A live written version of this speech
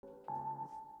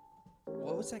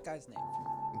what's that guy's name?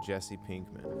 Jesse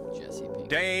Pinkman. Jesse Pink.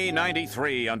 Day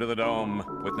 93 under the dome.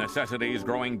 With necessities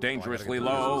growing dangerously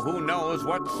low, who knows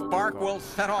what spark will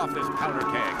set off this powder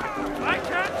keg? I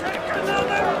can't take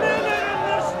another minute in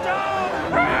this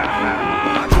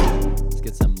dome! Let's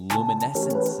get some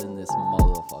luminescence in this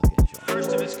motherfucking joint.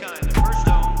 First of its kind, the first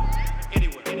dome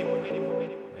anywhere.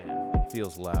 Man,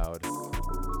 feels loud.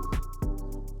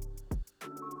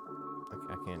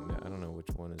 I can't. I don't know which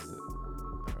one is it.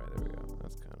 All right, there we go.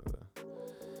 That's kind of the.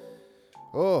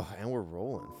 Oh, and we're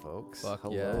rolling, folks. Fuck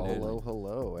hello, yeah, dude.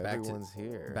 hello. Back to- Everyone's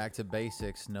here. Back to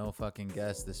basics. No fucking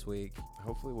guest this week.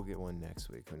 Hopefully, we'll get one next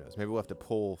week. Who knows? Maybe we'll have to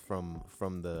pull from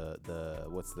the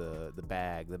what's the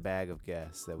bag of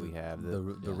guests that we have.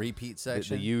 The repeat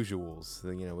section. The usuals.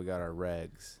 We got our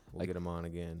regs. We'll get them on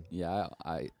again. Yeah,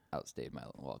 I outstayed my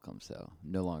welcome, so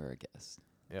no longer a guest.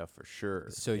 Yeah, for sure.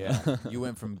 So yeah. you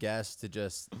went from guest to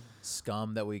just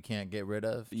scum that we can't get rid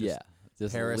of. Just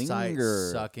Just parasites linger.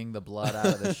 sucking the blood out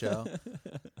of the show.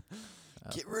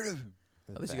 Get rid of him.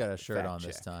 At least you got a shirt Fact on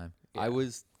this check. time. I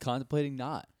was contemplating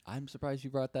not. I'm surprised you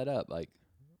brought that up. Like,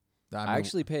 I mean,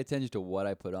 actually pay attention to what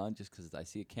I put on just because I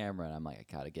see a camera and I'm like, I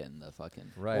gotta get in the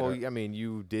fucking. right. Well, I mean,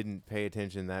 you didn't pay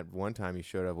attention that one time you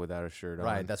showed up without a shirt on.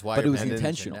 right. That's why. But you're it was paying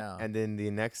attention intentional. now. And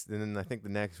then I think the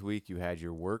next week you had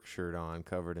your work shirt on,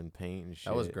 covered in paint and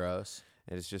shit. that was gross.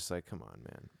 And it's just like, come on,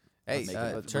 man. Hey,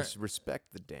 Let's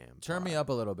respect the damn. turn me pod. up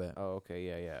a little bit. Oh, okay,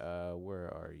 yeah. Where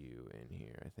are you in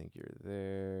here? I think you're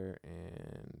there,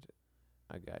 and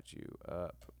I got you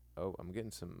up. Oh, I'm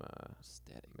getting some.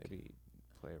 Static. Maybe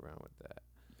play around with that.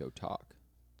 Go talk.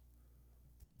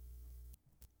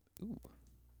 Ooh.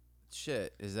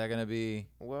 Shit, is that gonna be?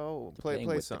 Well, Playing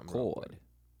play with something. the real cord. quick.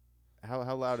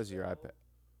 How loud is your iPad?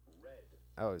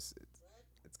 Oh, it's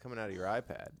coming out of your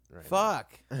iPad right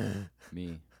Fuck.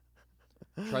 Me.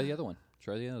 Try the other one.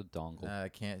 Try the other dongle. I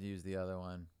can't use the other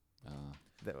one. now.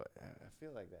 I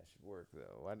feel like that should work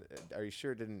though. Are you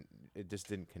sure it just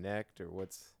didn't connect, or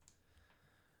what's?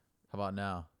 How about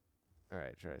now? All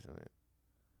right, try something.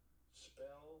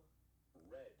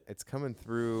 It's coming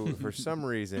through for some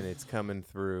reason. It's coming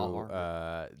through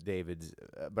David's,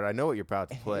 but I know what you're about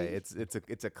to play.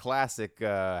 It's a classic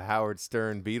Howard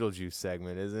Stern Beetlejuice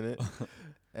segment, isn't it?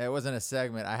 It wasn't a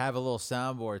segment. I have a little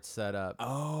soundboard set up.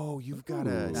 Oh, you've got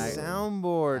a Ooh.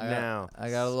 soundboard I got- now. I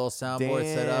got a little soundboard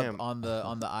set up Damn. on the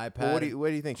iPad. Well, what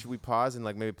do you think? Should we pause and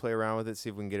maybe play around with it, see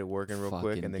if we can get it working real quick,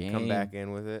 Fucking and then come game. back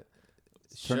in with it?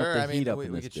 Turn up Sure, the I mean heat up we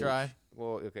in could this bitch. try.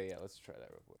 Well, okay, yeah, let's try that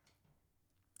real quick.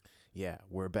 Yeah,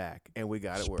 we're back, and we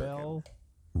got it working. Spell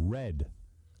red.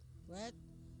 Red,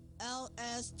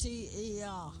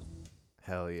 L-S-T-E-R.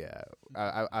 Hell yeah.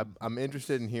 I'm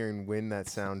interested in hearing when that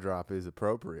sound drop is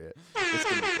appropriate. It's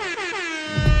gonna be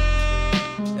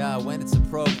fun. Yeah, when it's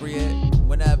appropriate.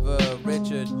 Whenever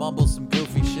Richard mumbles some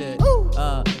goofy shit.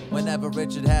 Whenever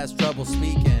Richard has trouble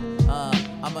speaking.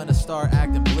 I'm gonna start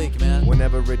acting bleak, man.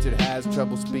 Whenever Richard has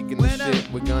trouble speaking the shit,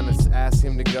 we're gonna ask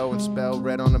him to go and spell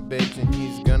red on a bitch, and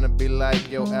he's gonna be like,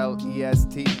 yo,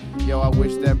 L-E-S-T. Yo, I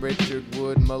wish that Richard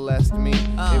would molest me.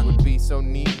 It would be so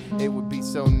neat, it would be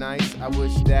so nice. I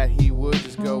wish that he would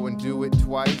just go and do it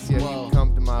twice. Yeah, Whoa. he'd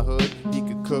come to my hood, he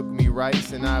could cook me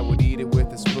rice, and I would eat it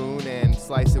with a spoon and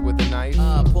slice it with a knife.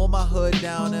 Pull my hood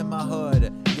down in my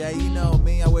hood. Yeah, you know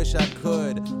me, I wish I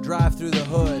could drive through the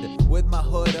hood with my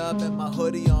hood up and my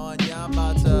hoodie on. Yeah, I'm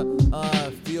about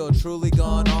to feel truly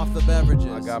gone off the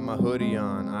beverages. I got my hoodie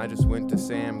on. I just went to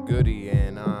Sam Goody,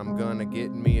 and I'm gonna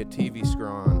get me a TV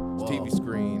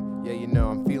screen. Yeah, you know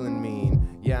I'm feeling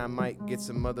mean. Yeah, I might get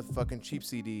some motherfucking cheap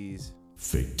CDs.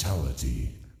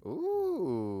 Fatality.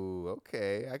 Ooh,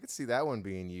 okay. I could see that one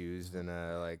being used in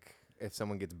if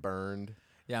someone gets burned.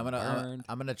 Yeah, I'm Burned.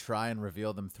 gonna try and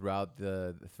reveal them throughout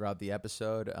the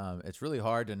episode. It's really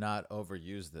hard to not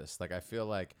overuse this. Like I feel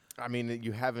like I mean,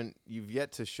 you've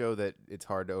yet to show that it's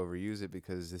hard to overuse it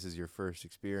because this is your first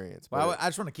experience. well, I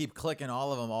just want to keep clicking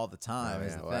all of them all the time. Oh,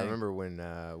 is yeah. the Well, I thing. remember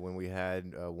when we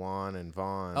had Juan and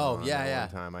Vaughn. Oh, on yeah, that yeah. One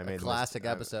time I A made classic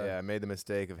episode. I made the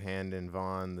mistake of handing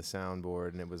Vaughn the soundboard,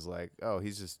 and it was like, oh,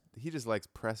 he just likes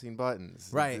pressing buttons.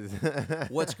 Right.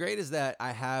 What's great is that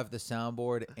I have the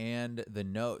soundboard and the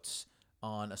notes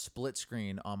on a split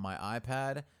screen on my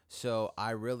iPad, so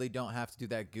I really don't have to do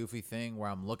that goofy thing where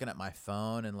I'm looking at my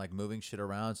phone and moving shit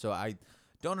around. So I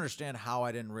don't understand how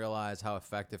I didn't realize how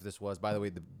effective this was. By the way,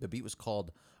 the beat was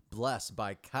called Bless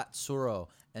by Katsuro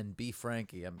and B.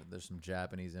 Frankie. There's some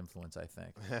Japanese influence, I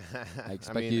think. I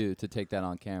expect you to take that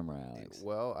on camera, Alex.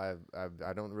 Well,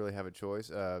 I don't really have a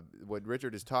choice. What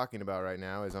Richard is talking about right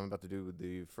now is I'm about to do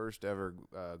the first ever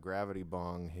Gravity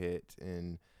Bong hit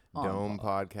in Dome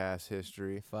podcast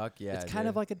history. Fuck yeah. It's kind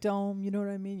of like a dome. You know what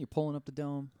I mean? You're pulling up the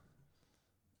dome.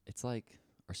 It's like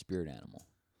our spirit animal.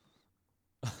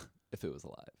 If it was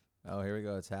alive. Oh, here we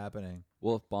go. It's happening.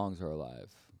 Well, if bongs are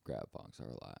alive, grab bongs are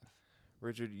alive.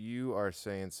 Richard, you are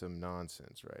saying some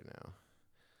nonsense right now.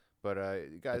 But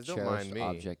guys, A don't mind cherished me.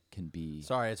 object can be.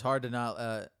 Sorry, it's hard to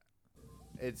not.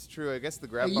 It's true. I guess the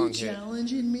grab bong hit.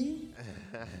 challenging me?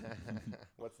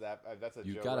 What's that? That's a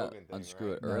You Joe gotta Rogan thing, unscrew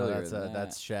right? it No, earlier. than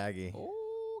that's that. Shaggy.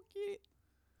 Oh, get it.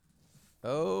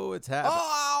 Oh, it's happening.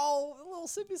 Oh, a little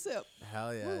sippy sip.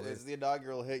 Hell yeah. Ooh, dude. it's the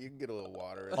inaugural hit. You can get a little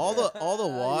water. in all there. the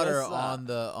water Yes, on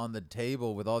the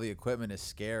table with all the equipment is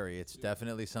scary. It's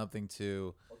definitely something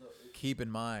to keep in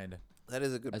mind. That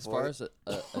is a good As point. far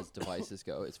as devices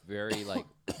go, it's very like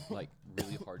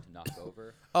really hard to knock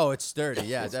over. Oh, it's sturdy.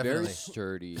 Yeah, It's definitely. very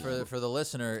sturdy. For the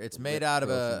listener, it's made out of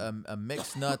a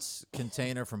mixed nuts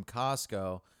container from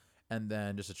Costco, and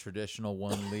then just a traditional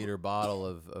 1 liter bottle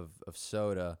of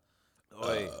soda.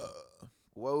 Oi.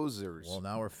 Wozers. Well,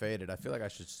 now we're faded. I feel like I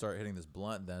should start hitting this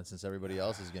blunt then, since everybody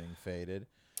else is getting faded.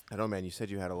 I don't know, man. You said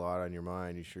you had a lot on your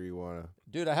mind. You sure you want to?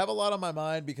 Dude, I have a lot on my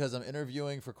mind because I'm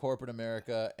interviewing for corporate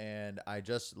America, and I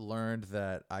just learned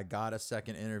that I got a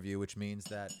second interview, which means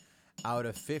that out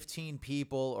of 15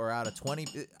 people or out of 20,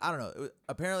 I don't know.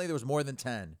 Apparently, there was more than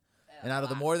 10. And out of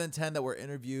the more than 10 that were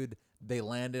interviewed, they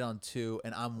landed on 2,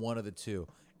 and I'm one of the 2.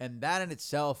 And that in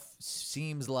itself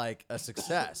seems like a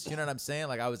success. You know what I'm saying?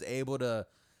 Like, I was able to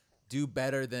do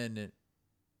better than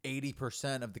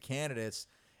 80% of the candidates.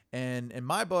 And in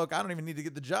my book, I don't even need to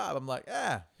get the job. I'm like,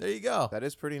 there you go. That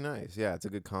is pretty nice. Yeah, it's a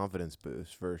good confidence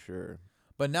boost for sure.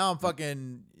 But now I'm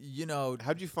fucking, you know.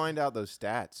 How'd you find out those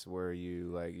stats where you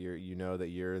like you know that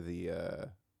you're the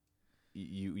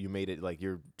you made it like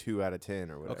you're 2 out of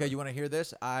 10 or whatever? Okay, you want to hear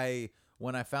this?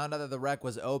 When I found out that the rec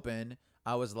was open,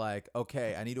 I was like,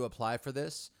 okay, I need to apply for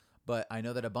this, but I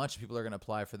know that a bunch of people are going to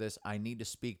apply for this. I need to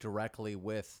speak directly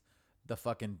with the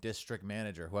fucking district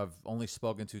manager, who I've only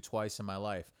spoken to twice in my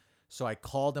life. So I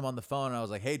called him on the phone and I was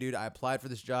like, hey, dude, I applied for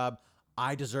this job.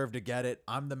 I deserve to get it.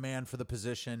 I'm the man for the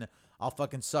position. I'll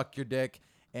fucking suck your dick.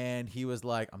 And he was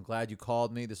like, I'm glad you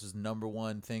called me. This is the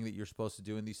 #1 thing that you're supposed to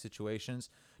do in these situations.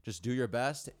 Just do your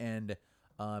best. And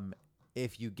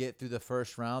if you get through the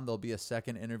first round, there'll be a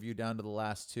second interview down to the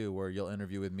last 2 where you'll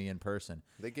interview with me in person.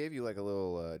 They gave you like a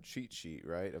little cheat sheet,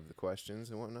 right, of the questions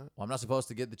and whatnot. Well, I'm not supposed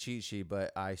to get the cheat sheet,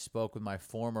 but I spoke with my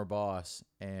former boss,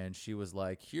 and she was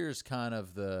like, here's kind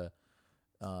of the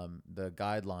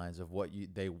guidelines of what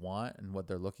they want and what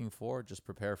they're looking for. Just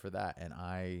prepare for that. And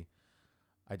I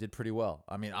did pretty well.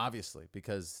 I mean, obviously,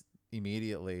 because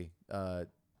immediately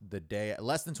the day,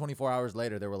 less than 24 hours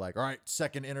later, they were like, all right,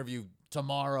 second interview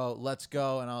tomorrow. Let's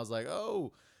go. And I was like,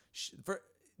 oh,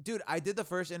 dude, I did the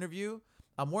first interview.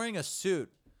 I'm wearing a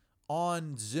suit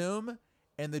on Zoom,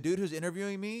 and the dude who's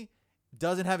interviewing me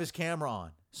doesn't have his camera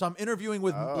on. So I'm interviewing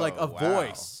with like a wow.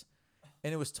 voice.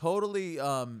 And it was totally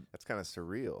That's kind of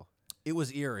surreal. it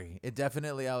was eerie. It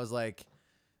definitely, I was like,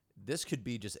 this could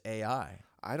be just AI.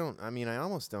 I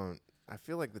almost don't. I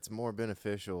feel like it's more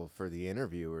beneficial for the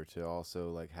interviewer to also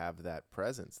like have that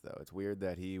presence, though. It's weird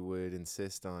that he would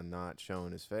insist on not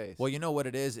showing his face. Well, you know what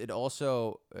it is? It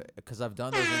also, because I've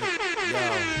done those.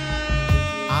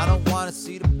 I don't want to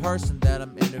see the person that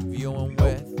I'm interviewing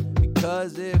with,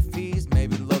 because if he's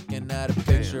maybe looking at a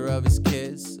picture of his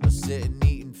kids or sitting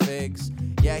eating figs,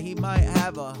 yeah, he might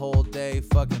have a whole day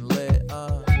fucking lit.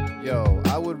 Yo,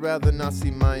 I would rather not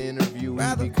see my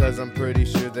interviewee because I'm pretty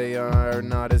sure they are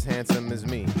not as handsome as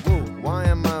me. Why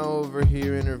am I over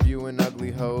here interviewing ugly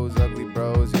hoes, ugly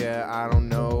bros? Yeah, I don't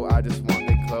know. I just want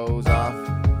their clothes off.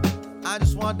 I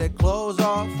just want their clothes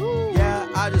off. Yeah,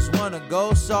 I just want to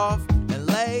go soft and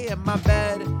lay in my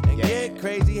bed and get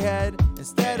crazy head.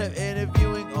 Instead of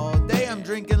interviewing all day, I'm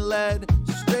drinking lead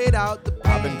straight out the paint.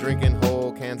 I've been drinking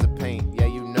whole cans of paint. Yeah,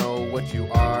 you know what you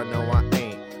are. No, I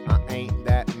ain't. I ain't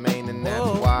that main, and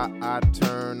that's why I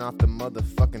turn off the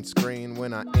motherfucking screen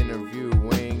when I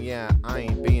interviewing. Yeah, I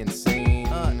ain't being seen.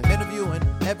 Interviewing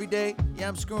every day. Yeah,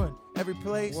 I'm screwing every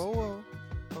place. Whoa, whoa.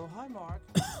 Oh, hi, Mark.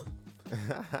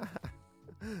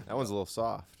 That one's a little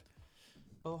soft.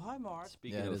 Oh, hi, Mark.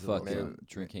 Speaking Yeah, it of is a little fucking bit.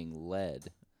 drinking lead,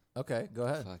 Okay, go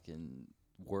ahead. fucking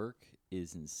work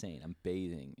is insane. I'm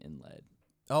bathing in lead.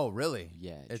 Oh, really?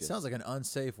 Yeah, It just- sounds like an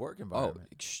unsafe work Oh, environment.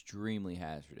 extremely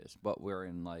hazardous. But we're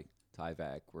in like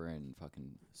Tyvek. We're in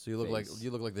fucking. So you look like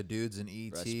face, the dudes in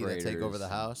ET that take over the respirators,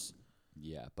 house.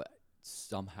 Yeah, but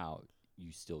somehow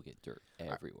you still get dirt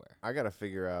everywhere, I gotta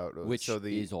figure out which so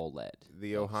the is all lead.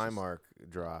 the So it's just- Ohimark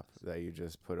drop that you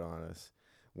just put on us.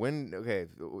 When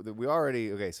we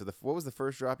already so what was the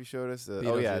first drop you showed us? The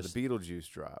Beetlejuice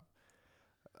drop.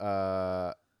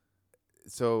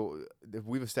 So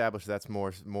we've established that's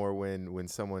more when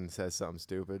someone says something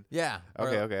stupid. Yeah.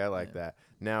 Okay, I like that.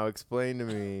 Now explain to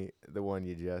me the one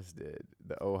you just did,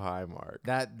 the oh hi mark.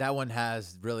 That one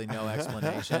has really no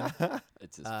explanation.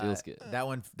 It just feels good. That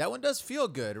one does feel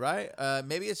good, right?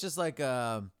 Maybe it's just like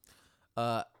out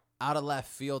of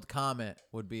left field comment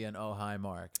would be an oh hi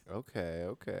mark.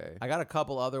 Okay. I got a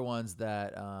couple other ones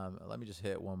that let me just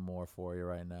hit one more for you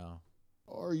right now.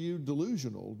 Are you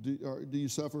delusional? Do you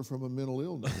suffer from a mental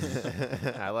illness?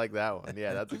 I like that one.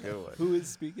 Yeah, that's a good one. Who is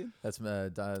speaking? That's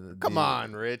Come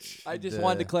on, Rich. I just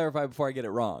wanted to clarify before I get it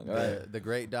wrong. All right. the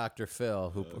great Dr. Phil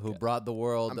who brought the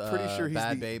world I'm pretty sure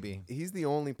Bad Baby. He's the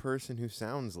only person who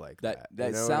sounds like that. That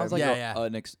You know sounds what I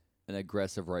like mean? an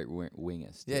aggressive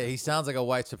wingist. Yeah, he sounds like a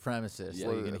white supremacist. Yeah.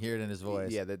 Like you can hear it in his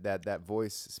voice. Yeah, that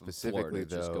voice specifically Florida,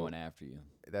 just going after you.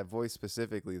 That voice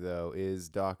specifically though is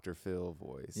Dr. Phil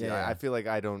voice. Yeah. I feel like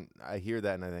I hear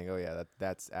that and I think, oh yeah,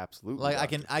 that's absolutely. Like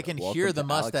Dr. I can Welcome hear the to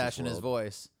mustache Alex's in his world.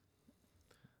 voice.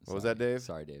 What was that, Dave?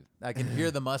 Sorry, Dave. I can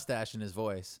hear the mustache in his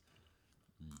voice.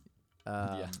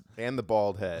 Yeah. And the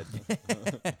bald head.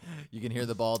 You can hear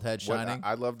the bald head shining.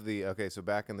 I loved so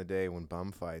back in the day when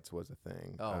bum fights was a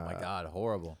thing. Oh my God,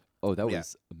 horrible. Oh, that Yeah.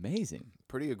 was amazing.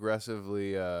 Pretty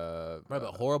aggressively. Right,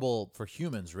 but horrible for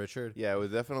humans, Richard. Yeah, it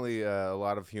was definitely a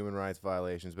lot of human rights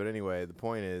violations. But anyway, the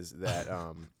point is that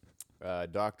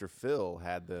Dr. Phil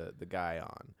had the guy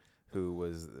on who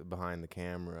was behind the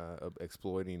camera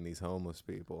exploiting these homeless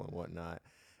people and whatnot.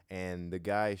 And the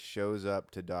guy shows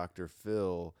up to Dr.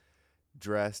 Phil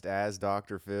dressed as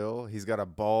Dr. Phil. He's got a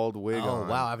bald wig on. Oh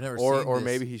wow, I've never or seen Or this.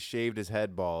 maybe he shaved his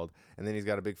head bald, and then he's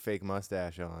got a big fake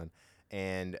mustache on.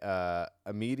 And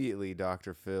immediately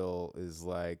Dr. Phil is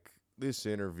like, this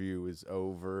interview is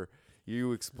over.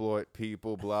 You exploit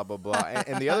people, blah, blah, blah.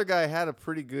 and the other guy had a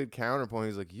pretty good counterpoint.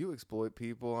 He's like, you exploit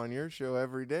people on your show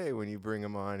every day when you bring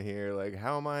them on here. Like,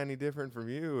 how am I any different from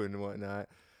you and whatnot?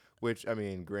 Which, I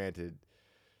mean, granted,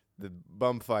 the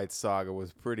bum fight saga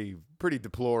was pretty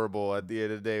deplorable at the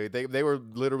end of the day. They were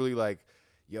literally like,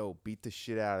 yo, beat the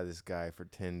shit out of this guy for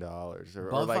 $10,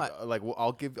 or like well,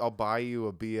 I'll buy you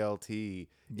a BLT.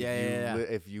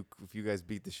 If you guys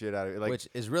beat the shit out of it, like, Which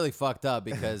is really fucked up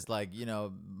because like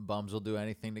bums will do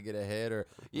anything to get a hit or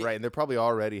right, and they're probably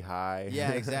already high.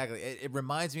 Yeah, exactly. It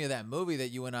reminds me of that movie that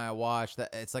you and I watched.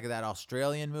 That it's like that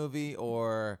Australian movie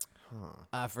or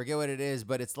I forget what it is,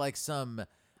 but it's like some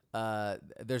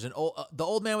there's an the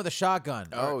old man with a shotgun.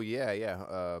 Oh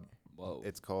yeah. Whoa.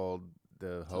 It's called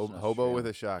the an hobo with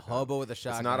a shotgun. Hobo with a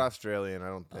shotgun. It's not Australian, I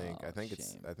don't think. Oh, I think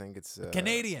shame. it's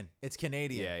Canadian. It's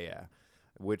Canadian. Yeah.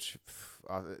 Which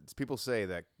people say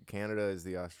that Canada is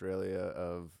the Australia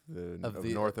of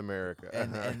North America,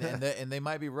 and they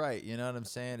might be right. You know what I'm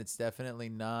saying? It's definitely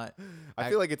not. I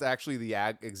feel like it's actually the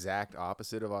exact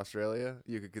opposite of Australia.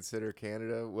 You could consider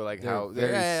Canada, well, like They're how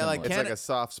very like it's Cana- like a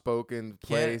soft-spoken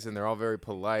place, and they're all very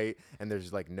polite, and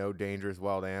there's like no dangerous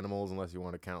wild animals unless you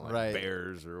want to count like Right.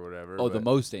 bears or whatever. Oh, the but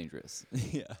most dangerous.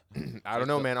 Yeah. I don't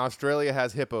know, man. Australia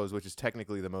has hippos, which is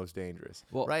technically the most dangerous.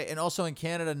 Well, Right, and also in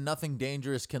Canada, nothing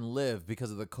dangerous can live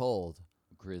because of the cold.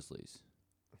 grizzlies.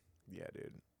 Yeah,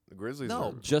 dude. The grizzlies. No,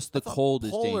 are, Just the cold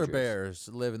is Polar dangerous. bears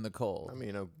live in the cold. I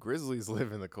mean, grizzlies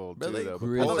live in the cold Really? too, though. but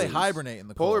I thought they Grizzlies. hibernate in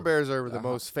the cold. Polar bears are the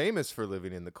most famous for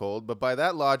living in the cold, but by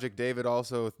that logic, David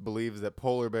also believes that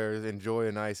polar bears enjoy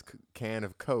a nice can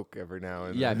of Coke every now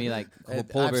and then. Yeah, I mean, like And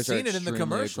polar I've bears are seen it in the extremely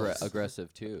commercials.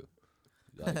 aggressive too.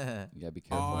 Like, you gotta be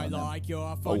careful. I on them. like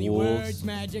your funny wolves. words,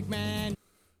 Magic Man.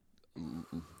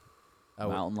 Oh,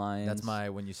 Mountain lions. That's my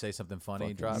when you say something funny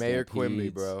Fucking drop. Mayor Quimby,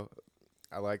 stampedes. bro.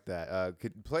 I like that.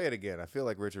 Could play it again. I feel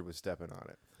like Richard was stepping on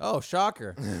it. Oh,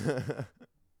 shocker.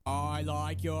 I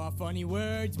like your funny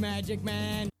words, Magic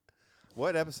Man.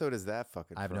 What episode is that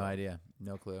fucking I have from? no idea.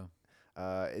 No clue.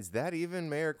 Is that even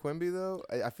Mayor Quimby though?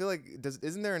 I feel like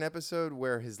isn't there an episode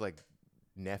where his like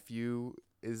nephew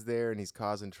is there and he's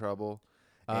causing trouble?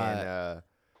 And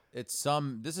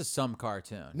This is some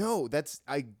cartoon. no, that's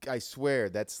I swear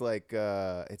that's like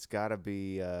it's gotta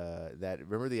be that.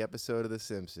 Remember the episode of The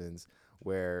Simpsons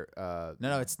where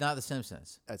No, it's not The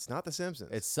Simpsons. it's not The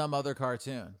Simpsons. It's some other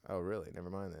cartoon. Oh, really? Never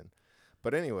mind then.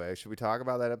 But anyway, should we talk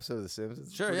about that episode of The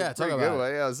Simpsons? Sure, Pretty- yeah, talk pretty about good it.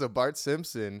 one. Yeah, so Bart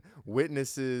Simpson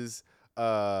witnesses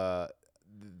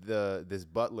this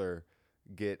butler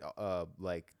get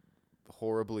like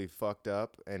horribly fucked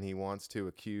up, and he wants to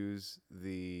accuse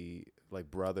the like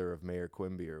brother of Mayor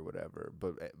Quimby or whatever.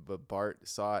 But Bart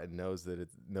saw it and knows that it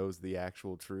knows the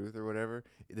actual truth or whatever.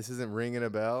 This isn't ringing a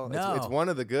bell. No. It's one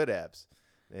of the good eps.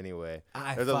 Anyway,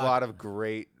 there's a lot of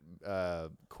great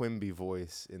Quimby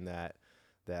voice in that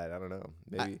that. I don't know.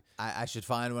 Maybe. I should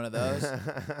find one of those.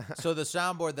 So the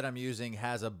soundboard that I'm using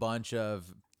has a bunch of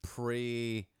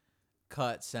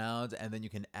pre-cut sounds, and then you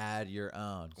can add your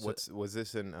own. So Was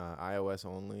this an iOS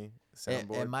only it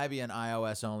soundboard? might be an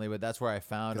iOS only, but that's where I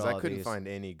found all Because I couldn't these. find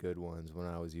any good ones when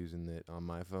I was using it on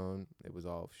my phone. It was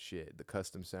all shit. The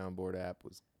custom soundboard app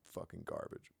was fucking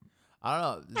garbage. I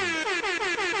don't know.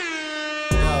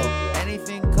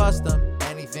 Anything custom,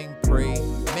 anything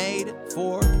pre-made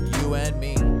for you and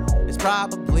me is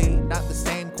probably not the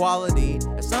same quality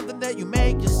as something that you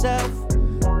make yourself.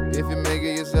 If you make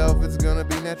it yourself, it's gonna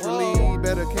be naturally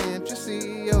better, can't you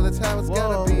see? Yo, that's how it's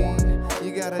gotta be.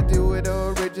 You gotta do it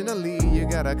originally. You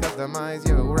gotta customize,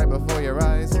 right before your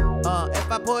eyes.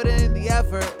 If I put in the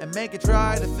effort and make it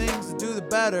try the things to do the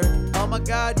better. Oh my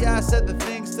God, yeah, I said the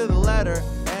things to the letter.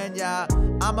 And yeah,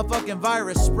 I'm a fucking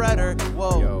virus spreader.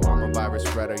 Whoa. Yo, I'm a virus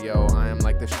spreader, yo. I am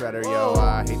like the shredder, yo.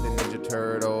 I hate the Ninja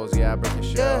Turtles, yeah, I break your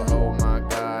shell. Yeah. Oh my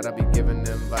God, I be giving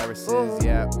them viruses,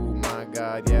 yeah. Ooh my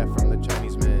God, yeah, from the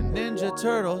Chinese men. Ninja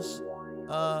Turtles,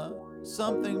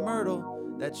 something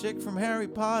Myrtle, that chick from Harry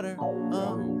Potter.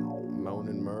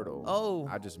 Moanin' Myrtle. Oh.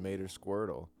 I just made her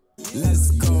Squirtle.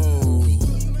 Let's go.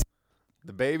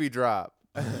 The baby drop.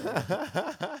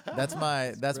 That's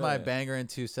my banger in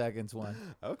 2 seconds one.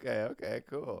 Okay,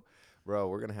 cool. Bro,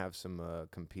 we're gonna have some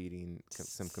competing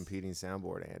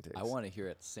soundboard antics. I want to hear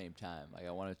it at the same time. Like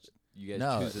I want to. You guys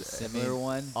No, choose a similar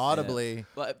one audibly.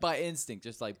 but by instinct,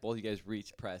 just like both you guys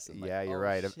reach press. And Yeah, like, you're oh,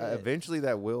 right. shit. Eventually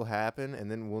that will happen, and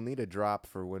then we'll need a drop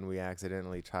for when we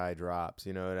accidentally tie drops.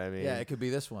 You know what I mean? Yeah, it could be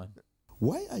this one.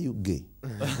 Why are you gay?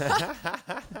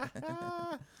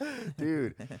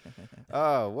 Dude.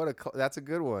 Oh, that's a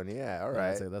good one. Yeah, all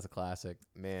right. That's a classic.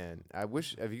 Man, have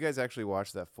you guys actually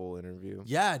watched that full interview?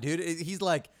 Yeah, dude. He's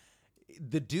like,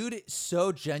 the dude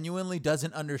so genuinely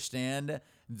doesn't understand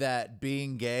that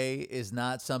being gay is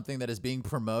not something that is being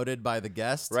promoted by the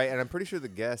guest. Right, and I'm pretty sure the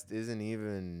guest isn't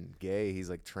even gay. He's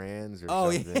like trans or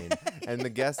Oh, something. yeah. And the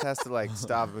guest has to like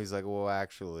stop him. He's like, well,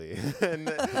 actually. and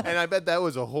I bet that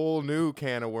was a whole new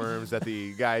can of worms that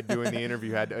the guy doing the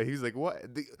interview had. He's like, what?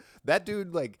 That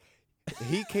dude, like,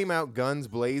 he came out guns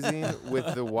blazing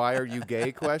with the "why are you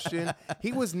gay" question.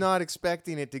 He was not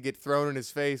expecting it to get thrown in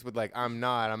his face with like, I'm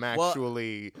not. I'm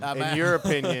actually, in your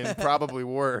opinion, probably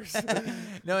worse.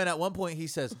 No, and at one point he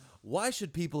says, "Why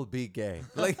should people be gay?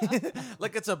 Like,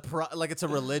 like it's a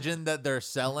religion that they're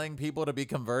selling people to be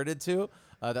converted to."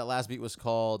 That last beat was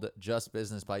called "Just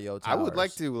Business" by Yo Towers. I would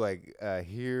like to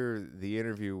hear the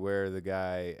interview where the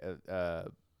guy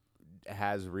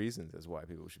has reasons as why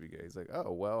people should be gay. He's like,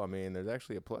 oh well, I mean, there's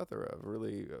actually a plethora of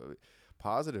really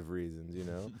positive reasons. You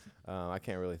know, I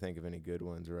can't really think of any good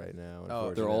ones right now.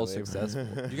 Oh, they're all unfortunately.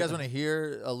 successful. Do you guys want to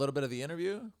hear a little bit of the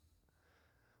interview?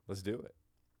 Let's do it.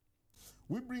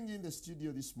 We bring in the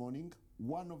studio this morning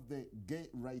one of the gay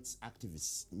rights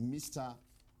activists, Mr.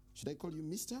 Should I call you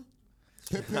Mr?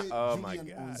 Pepe Oh my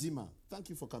Julian God. Onzima. Thank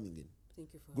you for coming in. Thank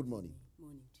you for Good having morning. me.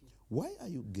 Morning to you. Why are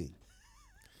you gay?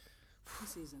 Who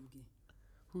says I'm gay?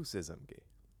 Who says I'm gay?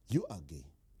 You are gay.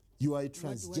 You are a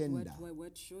transgender.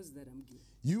 What shows that I'm gay?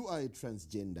 You are a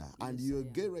transgender, and Yes, you're I a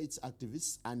am. gay rights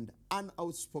activist and an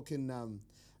outspoken.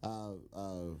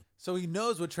 So he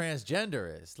knows what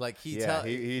transgender is. Like He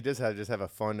does just have a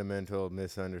fundamental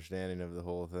misunderstanding of the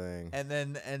whole thing. and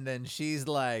then she's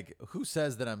like, "Who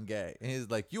says that I'm gay?" And he's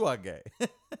like, "You are gay."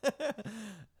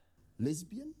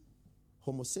 Lesbian,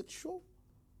 homosexual.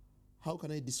 How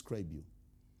can I describe you?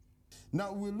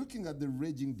 Now we're looking at the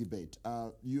raging debate.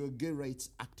 You're a gay rights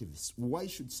activist. Why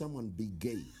should someone be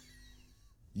gay?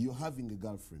 You're having a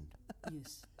girlfriend.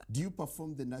 Yes. Do you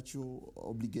perform the natural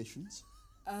obligations?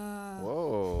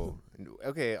 Whoa.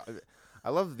 Okay. I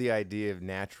love the idea of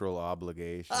natural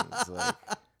obligations. Like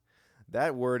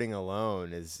that wording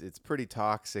alone it's pretty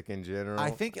toxic in general.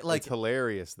 I think, like, it's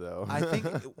hilarious though. I think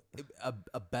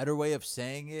a better way of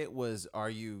saying it was, "Are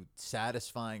you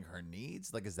satisfying her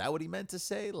needs?" Like, is that what he meant to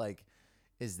say? Like,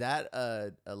 is that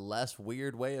a less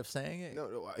weird way of saying it?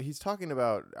 No, he's talking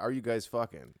about, are you guys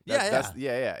fucking?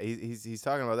 Yeah. He's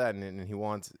talking about that, and he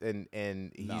wants,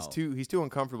 and he's too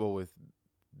uncomfortable with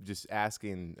just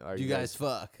asking, are Do you guys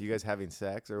fuck? You guys having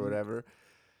sex or whatever?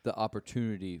 The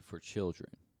opportunity for children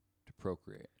to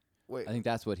procreate. Wait, I think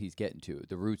that's what he's getting to,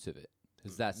 the roots of it,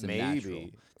 because that's the Maybe. natural.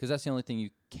 Because that's the only thing you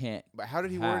can't. but how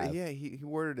did he word it? Yeah, he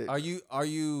worded it. Are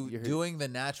you doing the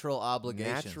natural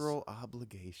obligations? natural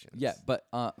obligations? Yeah, but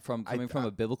coming from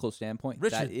a biblical standpoint,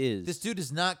 Richard, that is this dude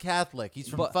is not Catholic. He's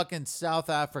from But- fucking South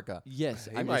Africa. Yes,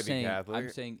 He I'm might just be saying. Catholic. I'm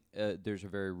saying there's a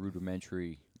very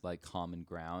rudimentary, like, common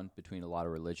ground between a lot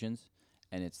of religions,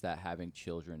 and it's that having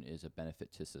children is a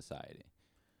benefit to society.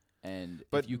 And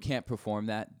But- if you can't perform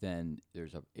that, then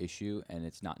there's an issue, and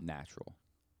it's not natural.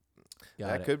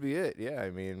 That could be it. Yeah, I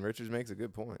mean, Richards makes a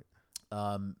good point.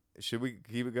 Um, Should we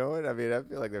keep it going? I mean, I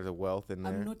feel like there's a wealth in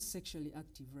there. I'm not sexually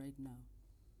active right now.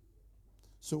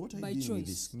 So what are By you doing with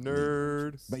choice. this?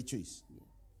 Nerd. By choice.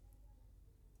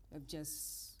 I've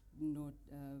just not.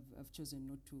 I've chosen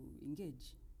not to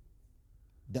engage.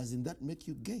 Doesn't that make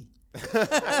you gay?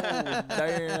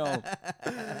 Damn.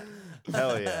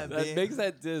 Hell yeah. That makes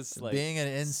that just like being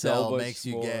an so incel much makes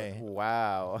you more- gay.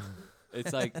 Wow.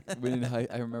 It's like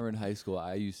I remember in high school,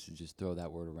 I used to just throw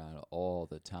that word around all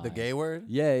the time. The gay word?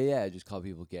 Yeah, yeah. I just call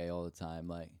people gay all the time,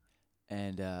 like,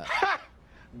 and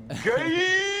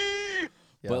Gay.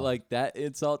 but like that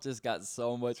insult just got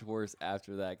so much worse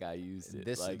after that guy used it.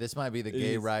 This Like, this might be the it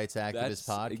gay is- rights activist that's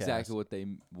podcast.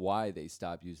 exactly why they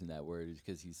stopped using that word is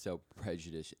because he's so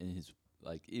prejudiced in his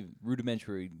like even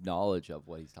rudimentary knowledge of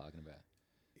what he's talking about.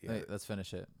 Wait, let's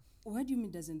finish it. What do you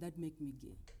mean? Doesn't that make me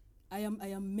gay? I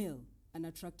am male and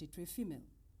attracted to a female.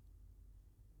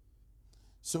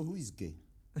 So who is gay?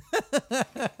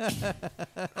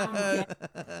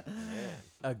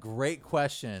 A great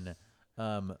question.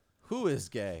 Who is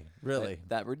gay? Really?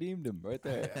 That redeemed him right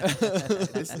there.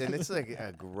 And it's like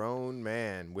a grown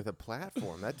man with a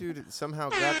platform. That dude somehow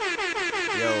got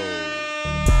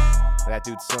That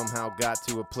dude somehow got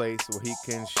to a place where he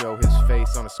can show his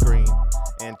face on a screen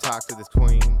and talk to this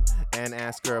queen and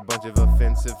ask her a bunch of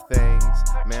offensive things.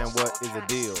 Man, what is the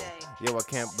deal? Yo, I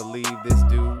can't believe this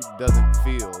dude doesn't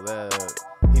feel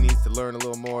he needs to learn a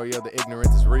little more. Yo, the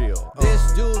ignorance is real.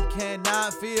 This dude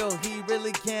cannot feel. He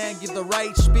really can give the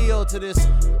right spiel to this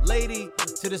lady,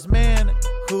 to this man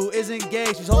who isn't gay.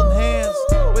 She's holding hands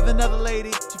with another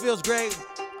lady. She feels great.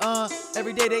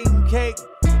 Every day they eating cake.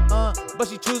 But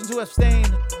she choosing to abstain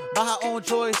by her own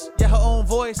choice. Yeah, her own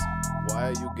voice. Why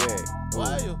are you gay?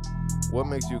 Why are you? What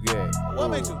makes you gay? What Ooh.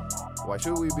 makes you? Why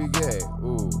should we be gay?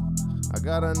 Ooh, I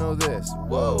gotta know this.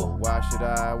 Whoa, why should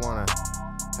I wanna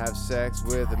have sex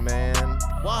with a man?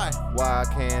 Why? Why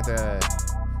can't I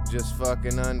just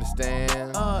fucking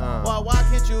understand? Why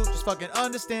can't you just fucking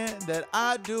understand that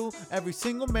I do every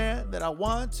single man that I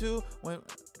want to? When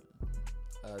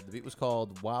the beat was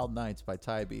called Wild Nights by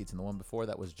Ty Beats, and the one before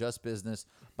that was Just Business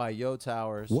by Yo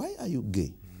Towers. Why are you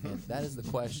gay? And that is the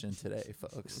question today,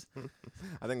 folks.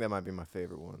 I think that might be my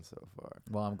favorite one so far.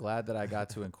 Well, I'm glad that I got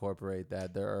to incorporate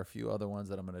that. There are a few other ones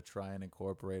that I'm going to try and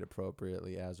incorporate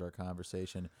appropriately as our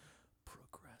conversation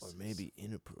progresses. Or maybe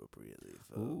inappropriately,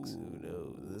 folks. Who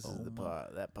knows? This is Oh the my-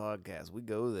 that podcast. We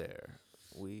go there.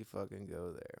 We fucking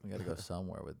go there. We got to go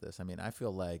somewhere with this. I mean, I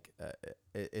feel like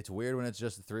it's weird when it's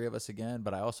just the three of us again,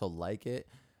 but I also like it.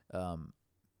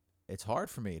 It's hard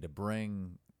for me to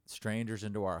bring strangers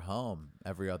into our home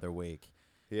every other week.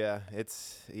 Yeah,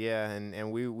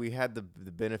 and we had the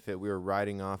benefit. We were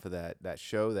riding off of that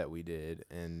show that we did,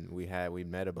 and we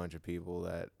met a bunch of people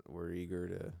that were eager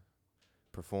to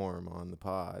perform on the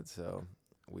pod. So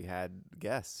we had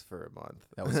guests for a month.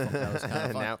 That was fun. That was kind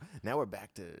of fun. Now we're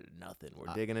back to nothing.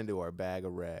 We're digging into our bag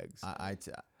of rags. I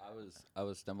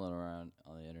was stumbling around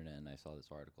on the internet and I saw this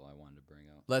article I wanted to bring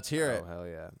up. Let's hear it. Oh, hell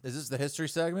yeah. Is this the history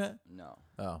segment? No.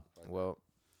 Oh. Well,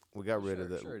 we got rid of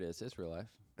the. Sure it is. It's real life.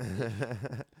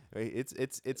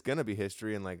 It's gonna be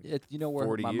history in like You know where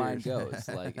 40 my mind years. goes.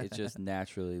 Like it just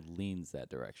naturally leans that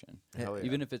direction. Hell yeah.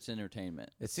 Even if it's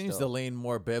entertainment. It seems to still. lean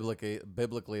more biblically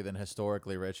than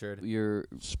historically, Richard. You're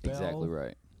Spell exactly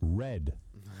right. red.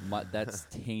 That's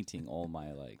tainting all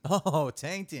my like. Oh,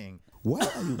 tainting. Why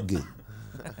are you gay?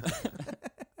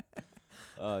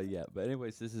 Yeah, but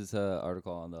anyways, this is an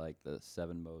article on the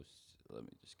 7 most. Let me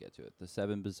just get to it. The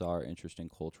 7 bizarre, interesting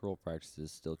cultural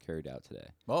practices still carried out today.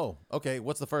 Oh, okay.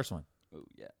 What's the first one? Oh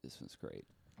yeah, this one's great.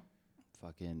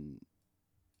 Fucking.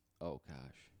 Oh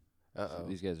gosh. Uh-oh.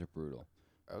 These guys are brutal.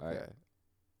 Okay. All right.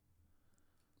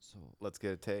 So Let's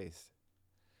get a taste.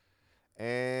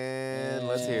 And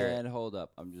let's hear it. And hold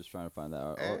up, I'm just trying to find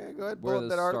that. Go ahead, where pull up the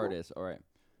that start article. is. All right.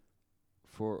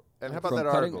 And how about from that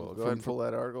cutting- article? Go from- ahead and from- pull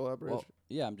that article up, Rich. Well,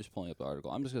 yeah, I'm just pulling up the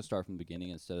article. I'm just gonna start from the beginning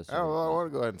instead of. Oh, well, I want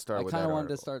to go ahead and start I with that kind of wanted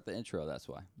to article. start the intro. That's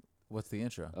why. What's the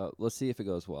intro? Let's see if it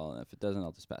goes well, and if it doesn't,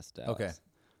 I'll just pass it down. Okay.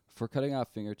 For cutting off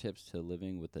fingertips to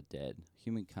living with the dead,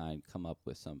 humankind come up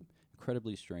with some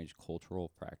incredibly strange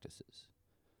cultural practices.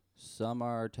 Some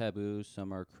are taboo,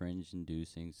 some are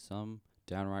cringe-inducing, some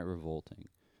downright revolting,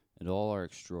 and all are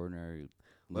extraordinarily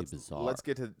bizarre. Let's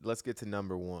get to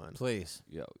number 1. Please.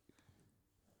 Yo.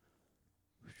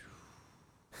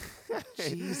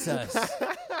 Jesus.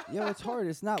 Yo, it's hard.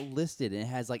 It's not listed, and it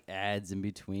has like ads in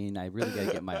between. I really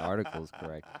gotta get my articles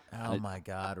correct. Oh my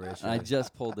God, Richard. And I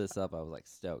just pulled this up. I was like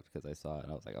stoked because I saw it,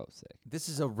 and I was like, oh, sick. This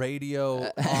is a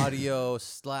radio audio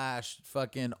 /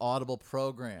 fucking audible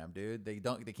program, dude. They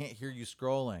can't hear you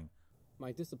scrolling.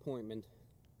 My disappointment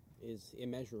is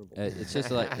immeasurable. It's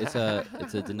just like it's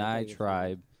a denied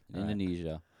tribe in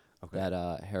Indonesia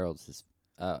that heralds this.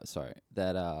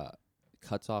 That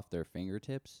cuts off their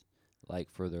fingertips,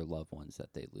 like for their loved ones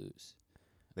that they lose.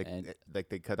 Like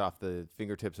they cut off the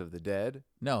fingertips of the dead?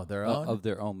 No, their own? Of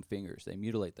their own fingers. They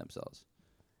mutilate themselves.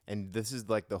 And this is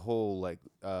like the whole like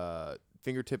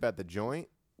fingertip at the joint?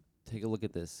 Take a look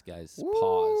at this guy's Woo!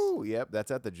 paws. Yep, that's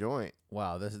at the joint.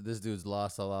 Wow, this dude's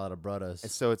lost a lot of brothers.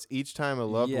 And so it's each time a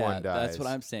loved one dies. That's what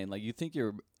I'm saying. Like, you think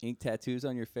your ink tattoos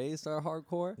on your face are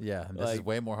hardcore? Yeah, this is Like,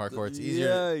 way more hardcore. It's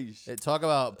easier. Talk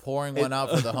about pouring one out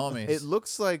for the homies. It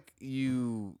looks like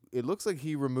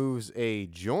he removes a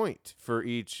joint for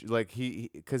each, like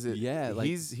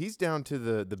he's down to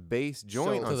the base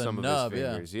joint on some of his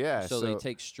fingers. Yeah. So they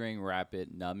take string, wrap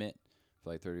it, numb it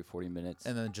for like 30, 40 minutes.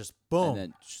 And then just boom.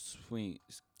 And then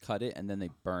cut it, and then they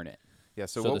burn it. Yeah,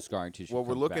 so the scarring tissue what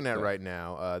we're comes looking back at quick. right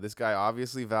now, this guy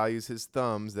obviously values his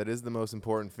thumbs. That is the most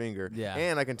important finger. Yeah.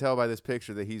 And I can tell by this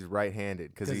picture that he's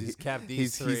right-handed because he's kept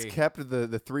these he's three. kept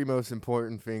the three most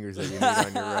important fingers that you need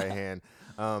on your right hand.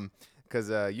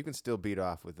 Because you can still beat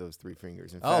off with those three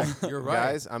fingers. In fact, you're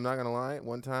right. Guys, I'm not going to lie.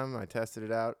 One time I tested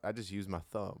it out. I just used my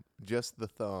thumb. Just the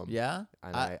thumb. Yeah?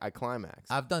 And I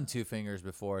climaxed. I've done two fingers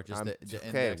before, just the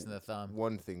index and the thumb.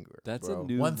 One finger. That's bro. a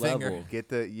new One level. finger. Get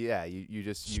the, you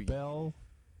just... Spell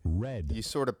red. You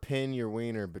sort of pin your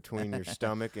wiener between your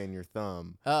stomach and your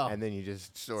thumb. Oh. And then you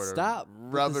just sort of Stop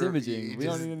rub this it. imaging. We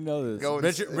don't even know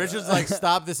this. Richard's like,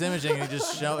 stop this imaging, and he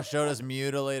just showed us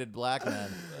mutilated black men.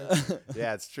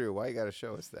 Yeah, it's true. Why you got to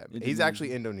show us that? He's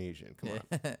actually Indonesian. Come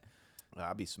on.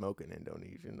 I'll be smoking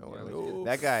Indonesian. Know what I mean?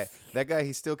 That guy,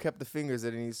 he still kept the fingers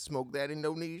and he smoked that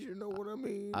Indonesian. Know what I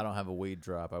mean? I don't have a weed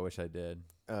drop. I wish I did.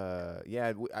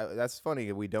 Yeah, that's funny.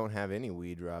 We don't have any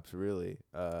weed drops, really.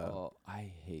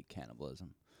 I hate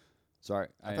cannibalism. Sorry.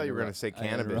 I thought you were going to say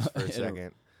cannabis for a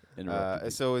second.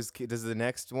 So does the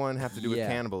next one have to do with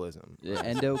cannibalism?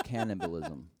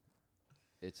 Endocannibalism.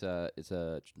 It's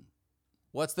a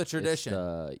What's the tradition?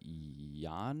 It's the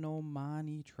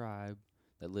Yanomami tribe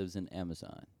that lives in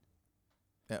Amazon.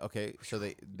 Yeah, okay, so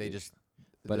they just.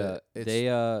 But they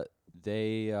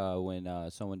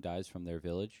when someone dies from their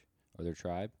village or their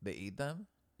tribe, they eat them.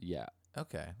 Yeah.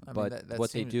 Okay. But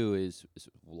what they do is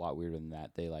a lot weirder than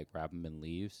that. They like wrap them in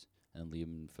leaves and leave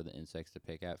them for the insects to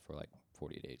pick at for like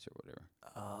 40 days or whatever.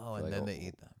 Oh, and then they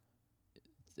eat them.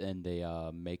 And they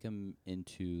make them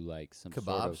into like some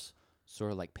kebabs,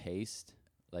 sort of like paste.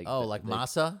 Like like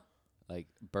masa. Like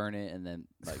burn it and then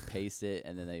like paste it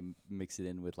and then they mix it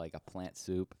in with like a plant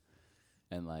soup,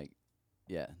 and like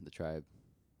the tribe,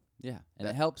 and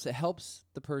it helps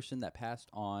the person that passed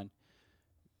on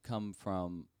come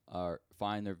from or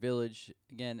find their village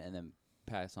again and then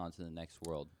pass on to the next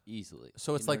world easily.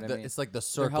 So it's like it's like the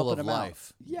circle of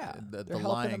life. Yeah, the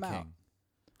Lion King.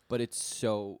 But it's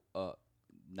so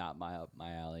not my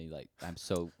alley. Like I'm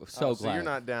so So glad you're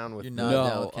not down with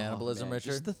down with cannibalism, man. Richard?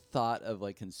 Just the thought of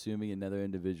like consuming another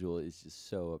individual is just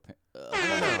so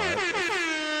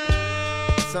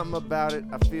Something about it,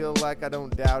 I feel like I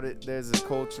don't doubt it. There's a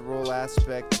cultural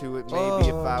aspect to it. Maybe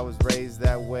if I was raised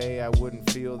that way, I wouldn't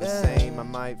feel the same. I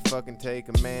might fucking take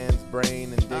a man's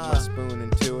brain and dig my spoon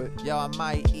into it. Yo, I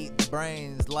might eat the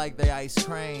brains like the ice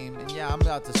cream, and I'm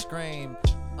about to scream.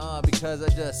 Because I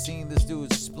just seen this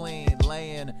dude's spleen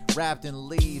laying wrapped in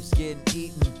leaves getting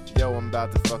eaten. Yo, I'm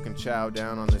about to fucking chow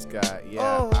down on this guy.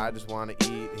 Yeah, I just want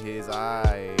to eat his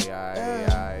eyes.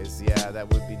 Yeah, that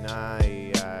would be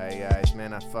nice.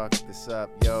 Man, I fucked this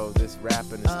up. Yo, this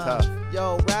rapping is tough.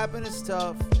 Yo, rapping is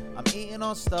tough. I'm eating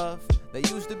on stuff that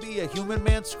used to be a human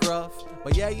man scruff.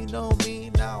 But yeah, you know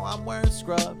me, now I'm wearing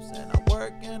scrubs. And I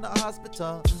work in a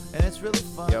hospital, and it's really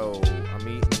fun. Yo, I'm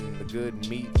eating the good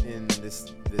meat in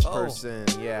this person.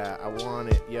 Yeah, I want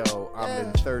it. Yo, I've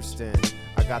been thirsting.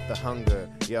 I got the hunger.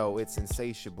 Yo, it's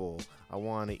insatiable. I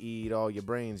want to eat all your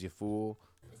brains, you fool.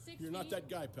 You're not that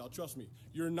guy, pal. Trust me.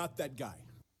 You're not that guy.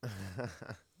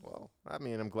 Well, I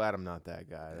mean, I'm glad I'm not that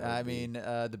guy. That I would be- mean,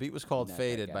 the beat was called Not that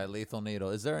 "Faded" guy. by Lethal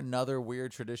Needle. Is there another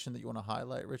weird tradition that you want to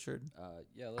highlight, Richard?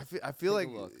 Yeah, I let's feel take like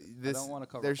a look. this. I don't want to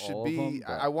cover there should all be. of them,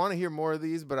 I want to hear more of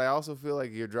these, but I also feel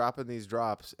like you're dropping these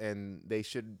drops, and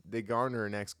they garner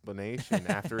an explanation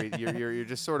after you're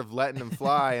just sort of letting them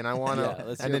fly, and I want to, Yeah,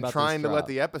 let's and hear then about this trying to let drop.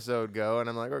 the episode go, and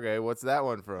I'm like, okay, what's that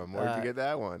one from? Where'd you get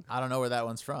that one? I don't know where that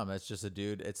one's from. It's just a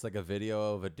dude. It's like a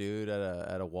video of a dude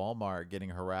at a Walmart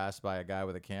getting harassed by a guy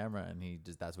with a camera, and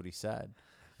that's what he said.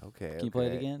 Okay, Can you play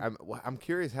it again? I'm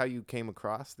curious how you came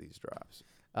across these drops.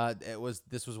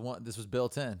 This was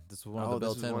built in. This was one of the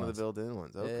built this was in one ones. of the built-in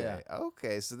ones. Yeah, Okay,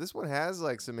 okay. So this one has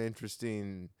like some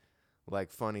interesting,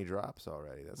 like funny drops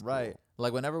already. That's Right. cool.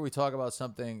 Like whenever we talk about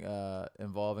something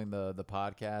involving the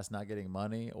podcast not getting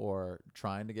money or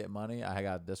trying to get money, I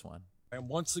got this one. And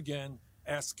once again,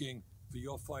 asking for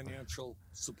your financial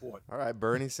support. All right,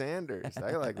 Bernie Sanders.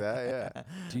 I like that. Yeah.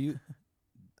 Do you?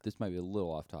 This might be a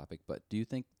little off topic, but do you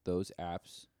think those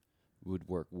apps would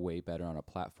work way better on a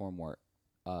platform where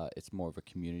it's more of a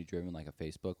community driven, like a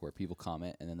Facebook, where people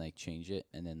comment and then they change it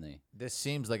and then they? This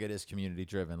seems like it is community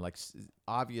driven. Like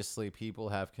obviously, people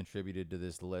have contributed to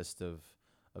this list of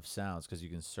sounds because you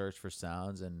can search for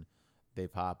sounds and they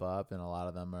pop up, and a lot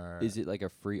of them are. Is it like a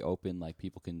free open, like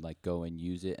people can like go and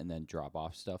use it and then drop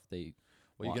off stuff they?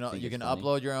 Well, think you is can funny?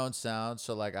 upload your own sound.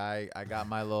 So like I got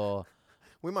my little.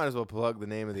 We might as well plug the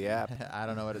name of the app. I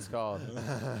don't know what it's called.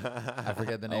 I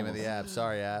forget the name of the app.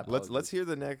 Sorry, app. Let's hear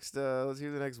the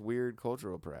next weird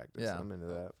cultural practice. Yeah. I'm into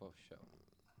that. For sure.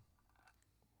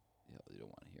 Yeah, you don't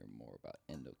want to hear more about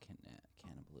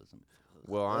cannibalism.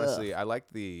 Well, honestly,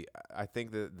 I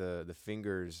think that the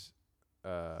fingers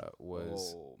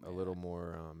was a little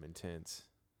more intense.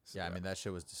 So Yeah, I mean that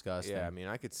shit was disgusting. yeah, I mean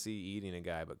I could see eating a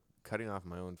guy, but cutting off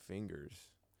my own fingers.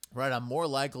 Right, I'm more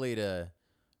likely to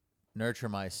nurture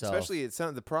myself. Especially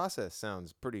the process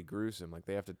sounds pretty gruesome. Like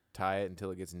they have to tie it until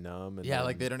it gets numb. And yeah, then-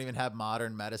 like they don't even have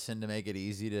modern medicine to make it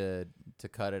easy to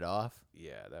cut it off.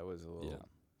 Yeah, that was a little. Yeah.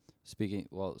 Speaking,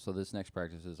 well, so this next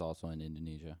practice is also in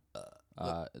Indonesia.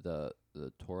 The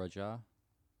Toraja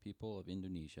people of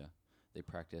Indonesia, they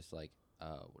practice like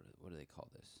what do they call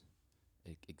this?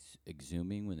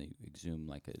 Exhuming, when they exhume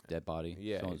like a dead body.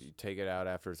 Yeah, Someone's- you take it out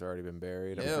after it's already been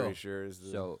buried. I'm Ew. pretty sure. Is the,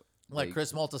 so Like they-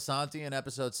 Chris Moltisanti in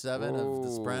episode 7 of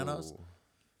The Sopranos. Ooh.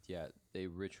 Yeah, they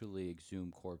ritually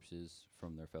exhume corpses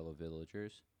from their fellow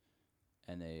villagers,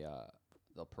 and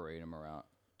they'll parade them around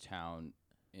town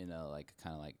in a like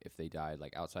kind of like if they died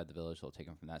like outside the village, they'll take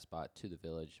them from that spot to the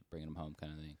village, bringing them home,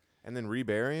 kind of thing. And then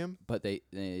rebury him. But they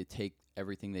take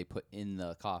everything they put in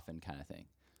the coffin, kind of thing,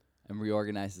 and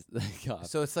reorganize the coffin.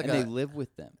 So it's like and they a- live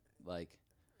with them, like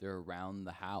they're around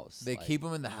the house. They like, keep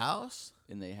them in the house?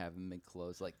 and they have them in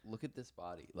clothes. Like, look at this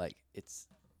body. Like, it's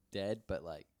dead, but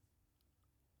like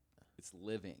it's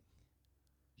living.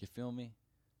 You feel me?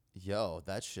 Yo,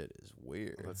 that shit is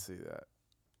weird. Let's see that.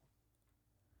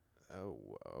 Oh,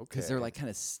 okay. Because they're like kind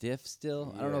of stiff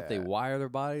still. I don't know if they Yeah. wire their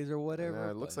bodies or whatever. No,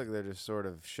 it looks but- like they're just sort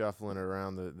of shuffling it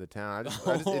around the town.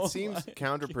 It seems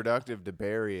counterproductive to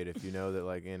bury it if you know that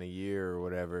like in a year or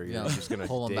whatever you're Yeah, just gonna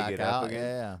pull 'em dig back it up out, again.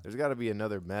 yeah. There's got to be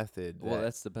another method. Well, that-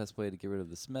 that's the best way to get rid of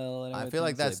the smell. And I everything, feel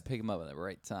like so they that's- pick them up at the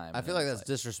right time. I and feel then like it's that's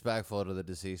disrespectful to the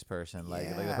deceased person.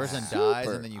 Like the Yeah, person dies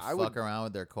super. and then you I fuck would- around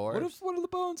with their corpse. What if one of the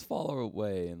bones fall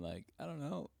away and like I don't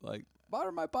know, like part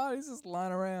of my body's just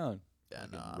lying around? Yeah,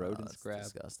 Like, no, rodents that's grab.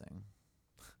 disgusting.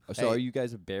 So Hey. are you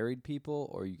guys buried people,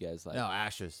 or are you guys like No,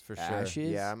 ashes for sure. ashes?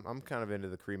 Yeah, I'm kind of into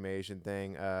the cremation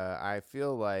thing. I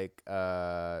feel like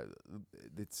it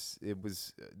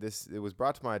was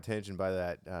brought to my attention by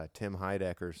that Tim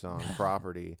Heidecker song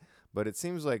 "Property," but it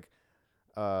seems like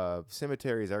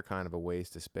cemeteries are kind of a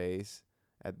waste of space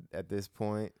at this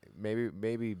point.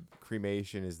 Maybe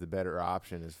cremation is the better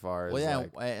option as far as Well, yeah,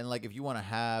 like, and like if you want to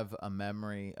have a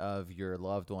memory of your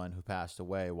loved one who passed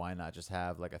away, why not just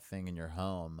have like a thing in your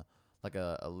home, like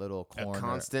a little corner, a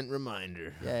constant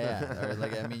reminder. Yeah. Or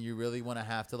like I mean, you really want to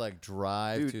have to like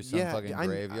drive Dude, to some yeah, fucking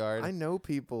graveyard. I know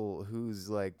people whose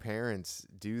like parents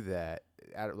do that.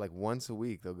 Like once a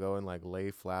week, they'll go and like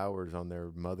lay flowers on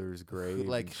their mother's grave.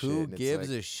 Like and who shit, and it's gives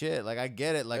like, a shit? Like I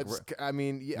get it. Like I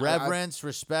mean, yeah, reverence,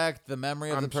 respect, the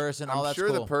memory of the person. I'm all that's sure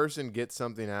cool. the person gets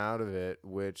something out of it,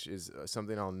 which is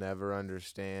something I'll never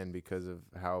understand because of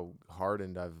how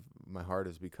hardened my heart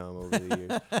has become over the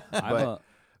years.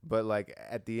 But like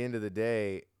at the end of the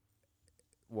day,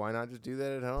 why not just do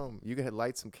that at home? You can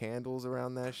light some candles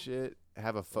around that shit.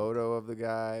 Have a photo of the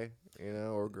guy,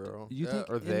 or girl, You think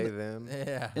or in they, the- them.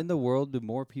 Yeah. In the world, do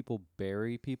more people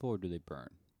bury people or do they burn?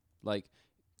 Like,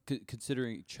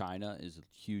 considering China is a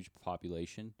huge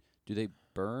population, do they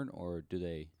burn or do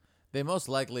they? They most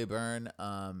likely burn.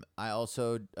 I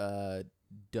also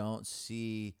don't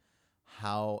see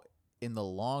how, in the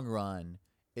long run,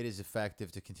 it is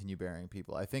effective to continue burying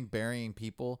people. I think burying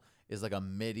people is like a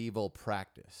medieval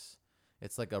practice.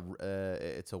 It's like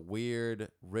it's a weird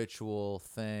ritual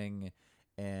thing.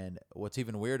 And what's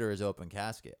even weirder is open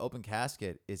casket. Open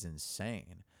casket is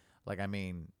insane. Like, I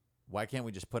mean, why can't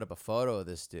we just put up a photo of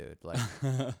this dude? Like,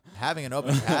 having an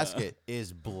open casket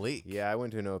is bleak. Yeah, I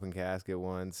went to an open casket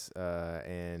once,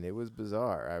 and it was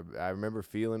bizarre. I remember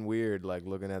feeling weird, like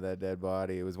looking at that dead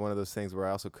body. It was one of those things where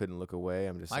I also couldn't look away.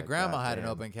 I'm just My like, grandma "God had an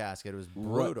damn." open casket. It was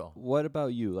brutal. What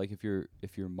about you? Like if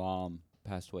your mom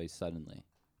passed away suddenly,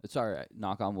 it's all right.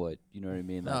 Knock on wood. You know what I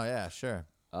mean? Oh yeah, sure.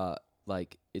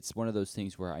 Like it's one of those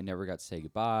things where I never got to say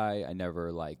goodbye. I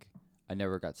never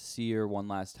got to see her one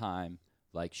last time.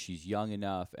 Like she's young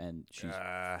enough, and she's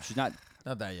not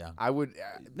that young. I would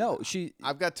no.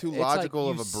 I've got too it's logical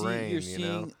like of you a brain. You're you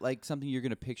seeing know? like something you're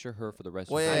gonna picture her for the rest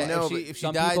Well, of her yeah, life. I know, but if she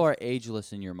Some died, people are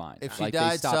ageless in your mind. If she like, they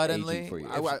died stop suddenly, aging for you.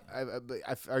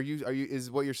 Are you is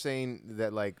what you're saying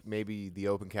that like maybe the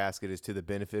open casket is to the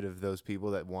benefit of those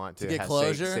people that want to get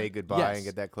closure? say goodbye Yes. and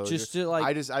get that closure? Just to like,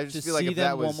 I just to feel like see if them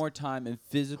that was one more time, and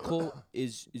physical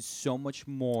is so much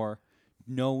more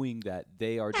knowing that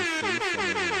they are deceased.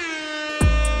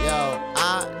 Yo,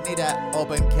 I need that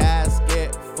open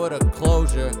casket for the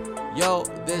closure. Yo,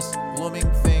 this blooming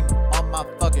thing on my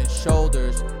fucking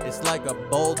shoulders, it's like a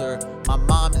boulder. My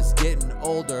mom is getting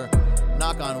older.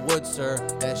 Knock on wood, sir,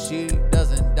 that she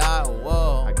doesn't die.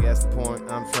 Whoa. I guess the point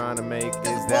I'm trying to make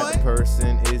is that the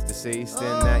person is deceased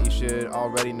and that you should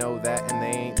already know that, and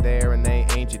they ain't there, and they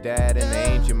ain't your dad, and they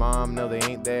ain't your mom. No, they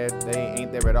ain't there. They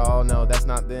ain't there at all. No, that's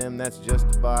not them. That's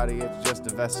just a body. It's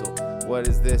just a vessel. What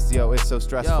is this? Yo, it's so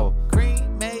stressful. Yo,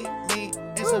 cremate me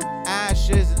in some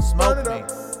ashes and smoke me.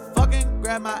 Fucking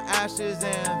grab my ashes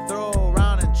and throw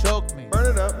around and choke me.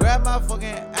 Burn it up. Grab my fucking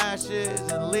ashes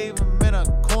and leave them in a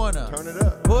corner. Turn it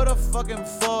up. Put a fucking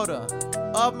photo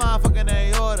of my fucking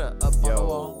aorta up on the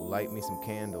wall. Light me some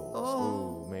candles.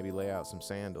 Ooh, maybe lay out some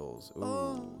sandals.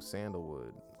 Ooh,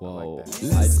 sandalwood. Whoa. I like that.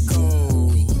 Let's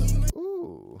go.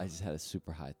 Ooh. I just had a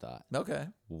super high thought. Okay.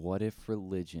 What if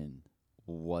religion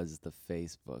was the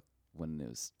Facebook when it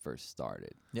was first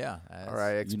started? Yeah. All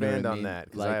right, expand on that,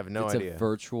 because I have no idea. It's a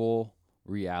virtual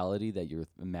reality that you're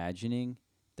imagining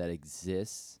that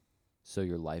exists, so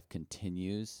your life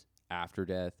continues after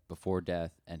death, before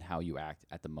death, and how you act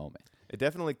at the moment. It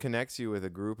definitely connects you with a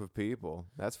group of people.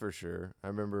 That's for sure. I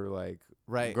remember, like,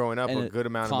 Right. growing up, And a good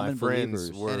amount of my common friends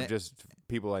believers. were And it- just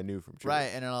people I knew from church. Right,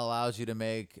 and it allows you to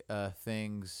make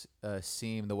things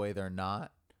seem the way they're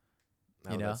not.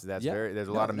 No, You know? that's Yeah. very. There's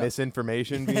a No, lot of no.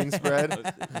 misinformation being spread.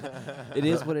 It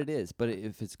is what it is. But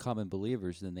if it's common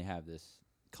believers, then they have this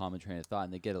common train of thought,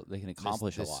 and they can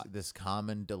accomplish this, a lot. This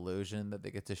common delusion that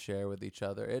they get to share with each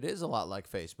other. It is a lot like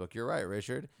Facebook. You're right,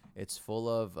 Richard. It's full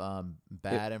of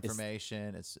bad It's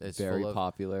information. It's very full of,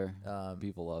 popular.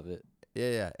 People love it.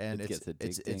 Yeah, and It gets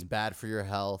it's addicting. bad for your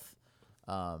health.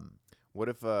 What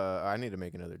if I need to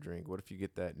make another drink? What if you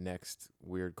get that next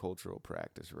weird cultural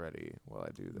practice ready while I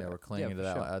do that? Yeah, we're clinging to for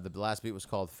that. sure. The last beat was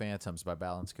called "Phantoms" by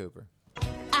Balance Cooper.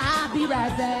 I'll be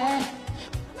right back.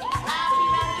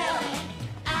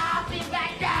 I'll be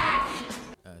right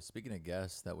back. Speaking of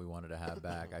guests that we wanted to have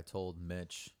back, I told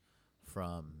Mitch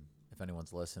from, if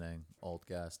anyone's listening, old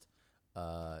guest,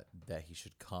 that he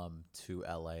should come to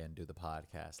LA and do the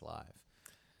podcast live.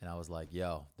 And I was like,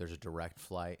 yo, there's a direct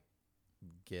flight.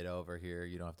 Get over here.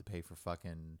 You don't have to pay for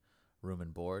fucking room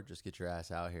and board. Just get your ass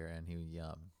out here. And he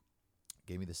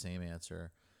gave me the same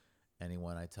answer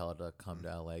anyone I tell to come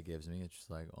to LA gives me. It's just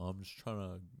like, oh, I'm just trying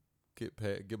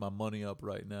to get my money up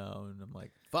right now. And I'm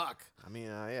like, fuck. I mean,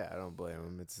 yeah, I don't blame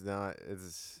him. It's not.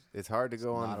 It's hard to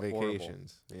go on not affordable.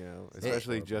 vacations, you know,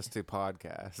 especially just to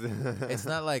podcast. It's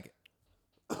not like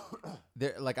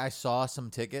there. Like I saw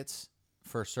some tickets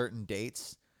for certain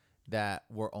dates that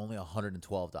were only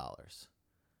 $112.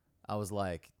 I was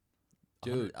like,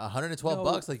 Dude, $112 no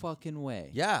bucks, like fucking way.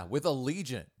 yeah, with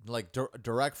Allegiant, like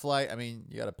direct flight. I mean,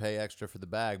 you got to pay extra for the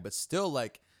bag, but still,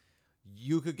 like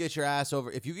you could get your ass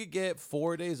over if you could get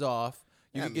 4 days off.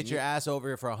 You could get your ass over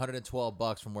here for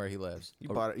 $112 from where he lives. You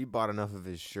bought enough of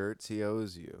his shirts. He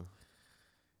owes you.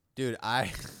 Dude,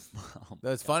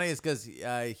 that's funny is because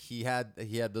he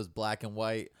had those black and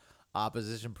white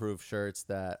opposition proof shirts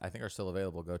that I think are still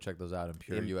available. Go check those out on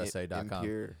pureusa.com.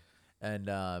 Impure. And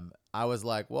I was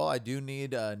like, well, I do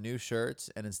need new shirts.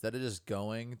 And instead of just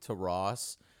going to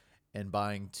Ross and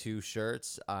buying 2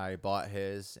 shirts, I bought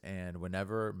his. And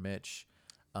whenever Mitch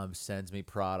sends me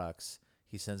products,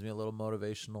 he sends me a little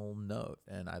motivational note,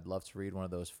 and I'd love to read one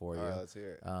of those for you. Let's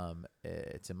hear it.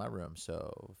 It's in my room,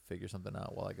 so figure something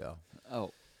out while I go.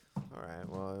 Oh, all right.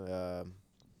 Well,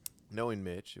 knowing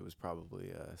Mitch, it was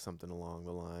probably something along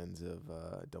the lines of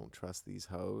 "Don't trust these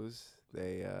hoes.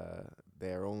 They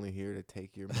are only here to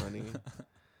take your money."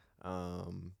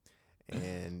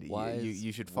 And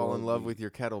you should fall in love with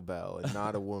your kettlebell and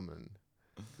not a woman,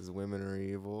 because women are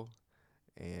evil.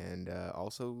 And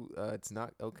also, it's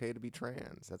not okay to be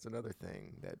trans. That's another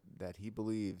thing that he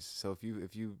believes. So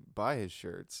if you buy his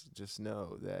shirts, just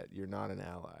know that you're not an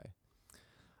ally.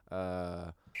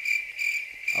 I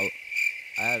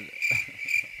had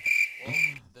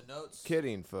The notes.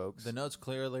 Kidding, folks. The notes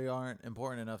clearly aren't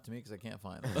important enough to me because I can't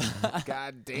find them.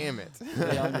 God damn it!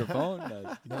 They on your phone?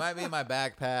 They might be in my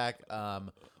backpack.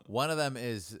 One of them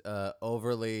is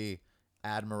overly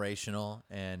admirational,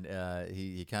 and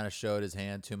he kind of showed his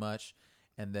hand too much.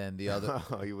 And then the other,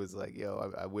 he was like,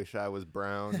 "Yo, I wish I was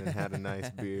brown and had a nice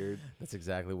beard." That's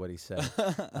exactly what he said.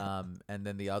 And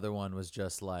then the other one was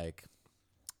just like,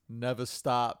 "Never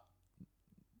stop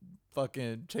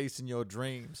fucking chasing your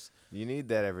dreams." You need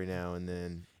that every now and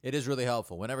then. It is really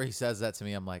helpful. Whenever he says that to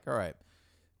me, I'm like, all right,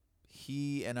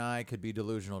 he and I could be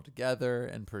delusional together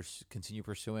and continue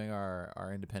pursuing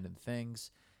our independent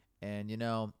things. And, you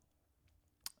know,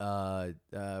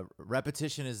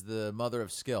 repetition is the mother of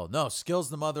skill. No, skill's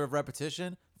the mother of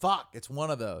repetition? Fuck, it's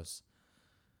one of those.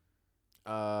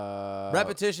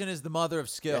 Repetition is the mother of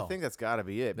skill. I think that's got to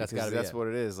be it. That's because got to be that's it. what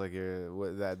it is. Like there's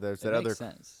It that other makes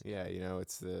sense. Yeah, you know,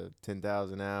 it's the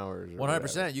 10,000 hours.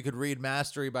 100%. You could read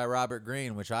Mastery by Robert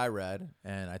Greene, which I read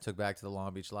and I took back to the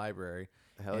Long Beach Library.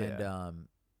 Hell and yeah.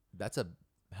 That's a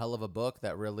hell of a book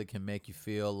that really can make you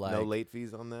feel like No late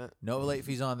fees on that. No late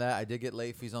fees on that. I did get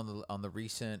late fees on the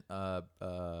recent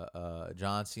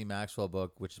John C. Maxwell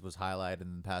book, which was highlighted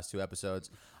in the past 2 episodes.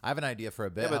 I have an idea for a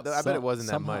bit. Yeah, but I bet it wasn't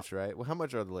that much, right? Well, how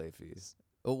much are the late fees?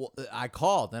 Well, I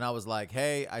called and I was like,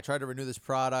 "Hey, I tried to renew this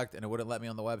product and it wouldn't let me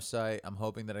on the website. I'm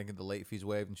hoping that I can get the late fees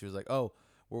waived." And she was like, "Oh,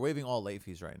 we're waiving all late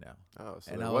fees right now." Oh,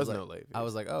 so and there I was like, no late fees. I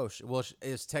was like, "Oh, well,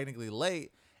 it's technically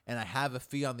late, and I have a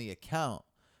fee on the account."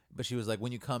 But she was like,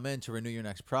 "When you come in to renew your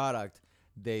next product,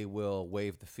 they will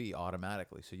waive the fee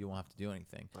automatically, so you won't have to do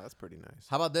anything." Oh, that's pretty nice.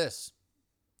 How about this?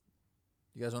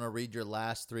 You guys want to read your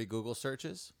last 3 Google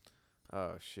searches?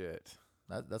 Oh shit,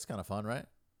 that's kind of fun, right?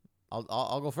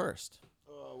 I'll go first.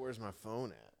 Oh, where's my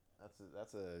phone at?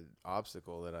 That's a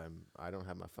obstacle that I don't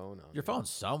have my phone on. Your phone's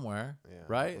somewhere, yeah,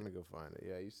 right? Let me go find it.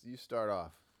 Yeah, you start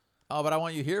off. Oh, but I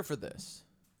want you here for this.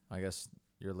 I guess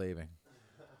you're leaving.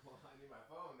 Well, I need my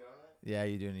phone, don't I? Yeah,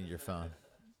 you do need your phone.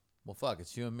 Well, fuck,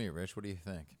 it's you and me, Rich. What do you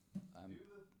think?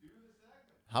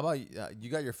 How about you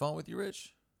got your phone with you,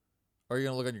 Rich? Or are you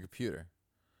going to look on your computer?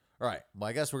 All right. Well,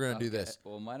 I guess we're going to do this.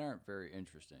 Well, mine aren't very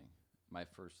interesting. My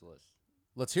first list.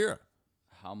 Let's hear it.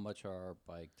 How much are our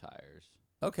bike tires?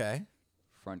 Okay.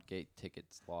 Front gate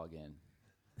tickets login.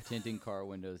 Tinting car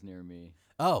windows near me.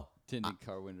 Oh. Tinting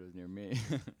car windows near me.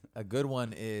 A good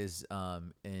one is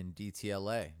in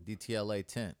DTLA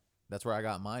tint. That's where I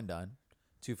got mine done.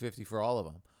 $250 for all of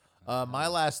them. My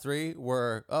last 3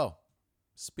 were,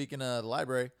 speaking of the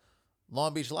library,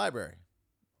 Long Beach Library.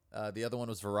 The other one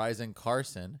was Verizon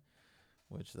Carson,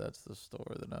 which that's the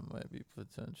store that I might be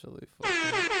potentially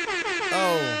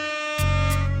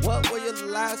What were your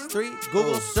last 3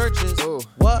 Google searches?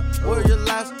 What were your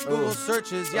last Google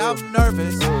searches? Yeah, I'm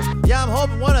nervous. Yeah, I'm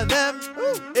hoping one of them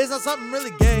is not something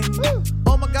really gay.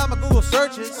 Oh my God, my Google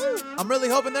searches. I'm really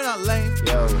hoping they're not lame.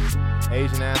 Yo,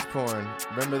 Asian ass porn.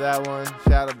 Remember that one?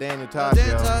 Shout out Daniel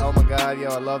Tasio. Oh my God, yo,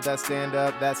 I love that stand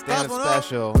up. That stand up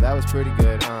special. That was pretty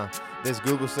good, This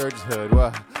Google search hood.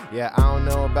 Well, yeah, I don't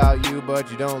know about you,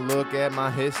 but you don't look at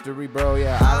my history, bro.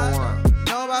 Yeah, I don't want.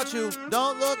 Know about you.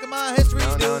 Don't look at my history,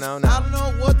 dude. No. I don't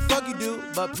know what the fuck you do,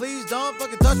 but please don't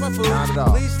fucking touch my food. Not at all.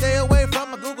 Please stay away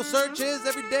from my Google searches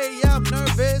every day. Yeah, I'm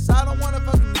nervous. I don't want to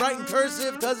fucking write in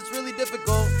cursive because it's really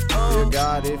difficult. Dear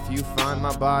God, if you find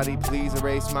my body, please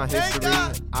erase my history.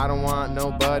 I don't want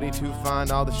nobody to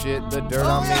find all the shit, the dirt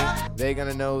on me. They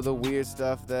gonna know the weird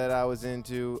stuff that I was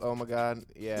into. Oh my God,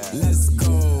 yeah. Let's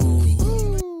go.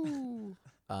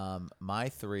 My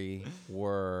 3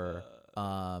 were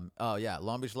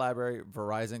Long Beach Library,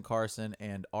 Verizon Carson,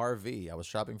 and RV. I was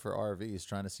shopping for RVs,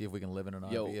 trying to see if we can live in an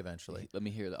RV eventually. Let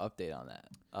me hear the update on that.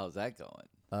 How's that going?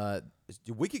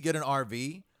 We could get an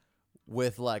RV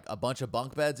with like a bunch of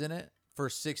bunk beds in it for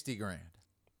 $60,000.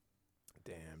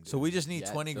 Damn. Dude. So we just need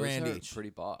 $20,000 each.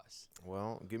 Pretty boss.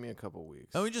 Well, give me a couple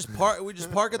weeks. And we just park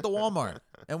at the Walmart,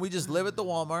 and we just live at the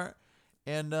Walmart,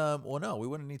 And well, no, we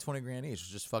wouldn't need 20 grand each.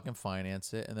 Just fucking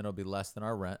finance it, and then it'll be less than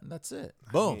our rent, and that's it.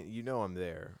 I Boom. mean, you know I'm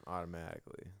there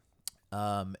automatically.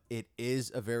 It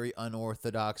is a very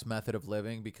unorthodox method of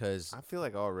living because I feel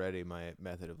like already my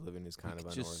method of living is kind of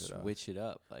unorthodox. Just switch it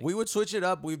up. Like, we would switch it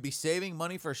up. We'd be saving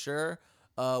money for sure.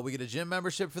 We get a gym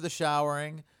membership for the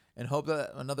showering, and hope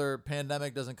that another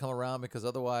pandemic doesn't come around because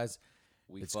otherwise,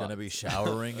 it's gonna be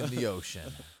showering in the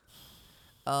ocean.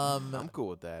 I'm cool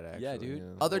with that, actually. Yeah,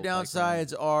 dude. Other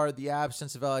downsides are the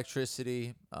absence of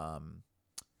electricity,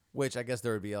 which I guess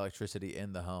there would be electricity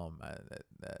in the home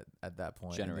at that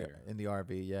point. Generator. In the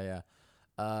RV, yeah.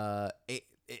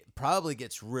 It probably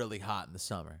gets really hot in the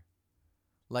summer.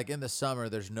 Like in the summer,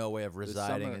 there's no way of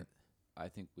residing. Summer, I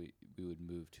think we would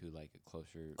move to like a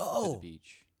closer to Oh. the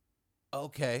beach.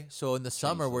 Okay, so in the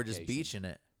summer we're just location. beaching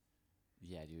it.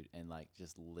 Yeah, dude, and like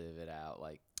just live it out,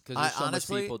 like because I there's so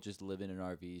honestly- much people just living in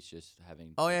RVs, just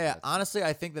having. Oh yeah. that's Honestly,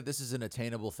 I think that this is an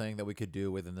attainable thing that we could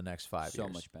do within the next 5 years. so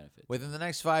much benefit. Within the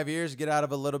next 5 years, get out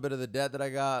of a little bit of the debt that I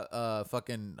got,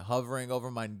 fucking hovering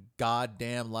over my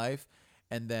goddamn life,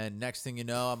 and then next thing you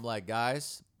know, I'm like,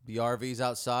 guys, the RV's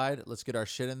outside. Let's get our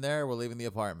shit in there. We're leaving the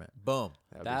apartment. Boom.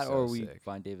 That'd be That so or we sick.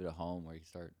 find David a home where he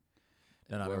start.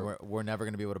 No, I mean, we're never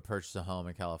gonna be able to purchase a home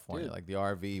in California. Dude, like the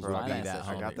RV Bro, will I be got that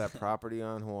I home. got that property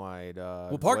on Hawaii,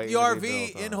 dog. We'll park waiting the to be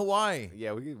RV built in on. Hawaii.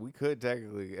 Yeah, we could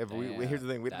technically. If here's the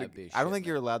thing. that'd be I don't shit, think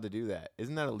you're allowed to do that.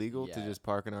 Isn't that illegal to Yeah. just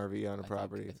park an RV on a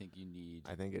property? I think you need.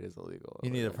 I think it is illegal. You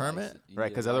need a permit? Right,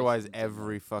 because otherwise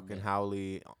every fucking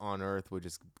haole on Earth would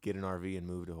just get an RV and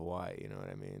move to Hawaii. You know what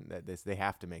I mean? They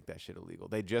have to make that shit illegal.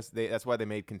 That's why they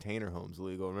made container homes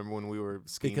illegal. Remember when we were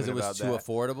scheming Because it was about too that?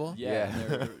 affordable. Yeah,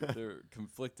 and they're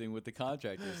conflicting with the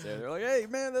contractors there. They're like, hey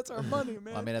man, that's our money,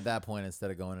 man. I mean, at that point, instead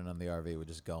of going in on the RV, we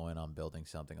just go in on building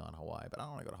something on Hawaii. But I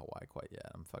don't want to go to Hawaii quite yet.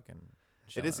 I'm fucking.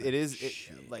 It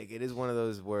is one of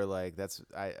those where like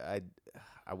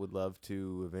I would love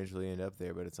to eventually end up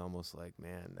there, but it's almost like,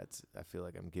 man, I feel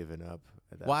like I'm giving up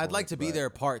at that Well, I'd point, like to be but- there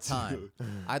part time.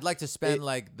 I'd like to spend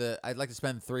I'd like to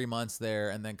spend 3 months there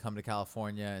and then come to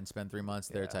California and spend 3 months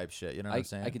there type shit. You know what I'm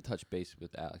saying? I can touch base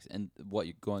with Alex and what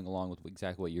you're going along with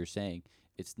exactly what you're saying.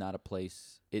 It's not a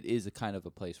place. It is a kind of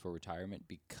a place for retirement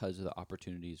because the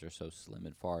opportunities are so slim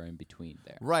and far in between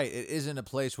there. Right. It isn't a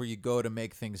place where you go to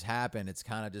make things happen. It's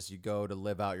kind of just you go to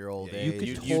live out your old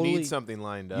age. You need something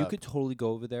lined up. You could totally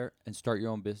go over there and start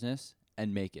your own business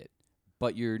and make it,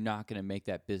 but you're not going to make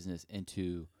that business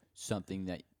into something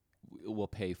that will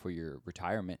pay for your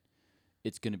retirement.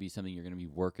 It's going to be something you're going to be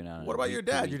working on. What about your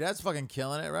dad? Your dad's fucking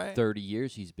killing it, right? 30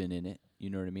 years he's been in it. You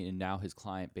know what I mean? And now his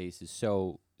client base is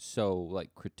so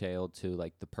like curtailed to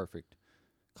like the perfect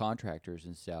contractors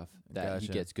and stuff that he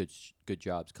Gotcha. gets good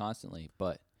jobs constantly,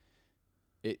 but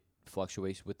it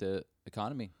fluctuates with the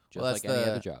economy just Well, like any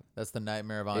other job. That's the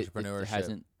nightmare of It entrepreneurship.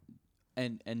 hasn't,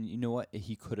 and you know what?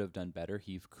 He could have done better.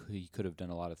 He could have done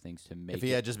a lot of things to make. If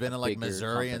he it had just been a in like bigger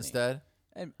Missouri company. instead.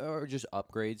 Or just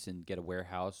upgrades and get a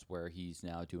warehouse where he's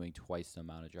now doing twice the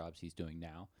amount of jobs he's doing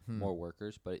now, more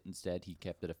workers. But instead, he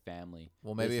kept it a family.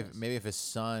 Well, maybe business. if his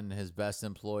son, his best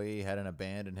employee, hadn't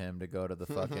abandoned him to go to the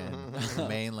fucking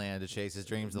mainland to chase his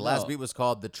dreams. The last No. beat was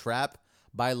called "The Trap"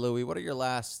 by Louis. What are your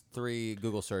last 3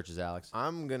 Google searches, Alex?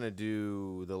 I'm gonna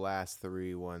do the last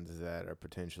 3 ones that are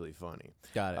potentially funny.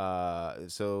 Got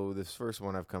it. So this first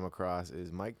one I've come across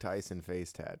is Mike Tyson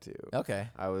face tattoo. Okay.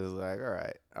 I was like, all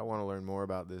right, I want to learn more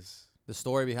about this. The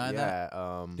story behind that.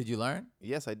 Did you learn?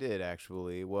 Yes, I did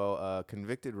actually. Well,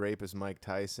 convicted rapist Mike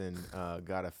Tyson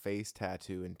got a face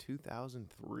tattoo in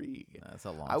 2003. That's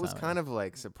a long I was time kind of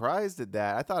like surprised at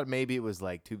that. I thought maybe it was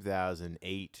like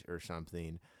 2008 or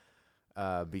something.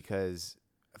 Because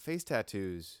face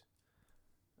tattoos,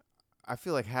 I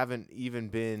feel like haven't even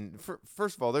been.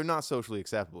 First of all, they're not socially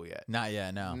acceptable yet. Not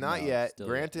yet, no. Not No, yet. still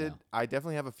Granted, yet, no. I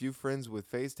definitely have a few friends with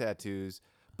face tattoos,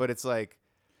 but it's like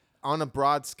on a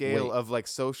broad scale Wait. of like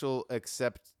social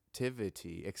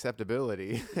acceptability.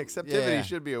 Acceptability Yeah.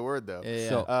 should be a word though. Yeah.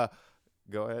 So-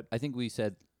 Go ahead. I think we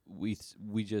said we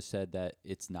just said that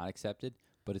it's not accepted,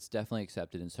 but it's definitely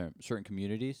accepted in certain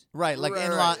communities. Right, like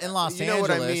in Right. Los you Angeles. know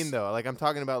what I mean though. Like I'm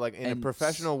talking about like in a And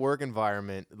professional work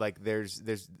environment, like there's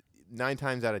 9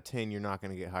 times out of 10 you're not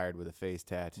going to get hired with a face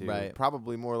tattoo. Right.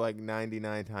 Probably more like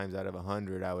 99 times out of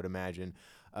 100, I would imagine.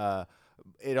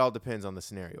 It all depends on the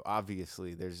scenario.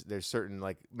 Obviously, there's certain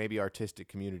like maybe artistic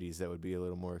communities that would be a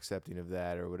little more accepting of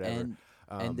that or whatever.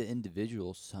 And the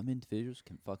individuals, some individuals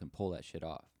can fucking pull that shit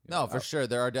off. No, for sure.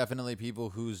 There are definitely people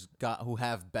who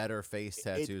have better face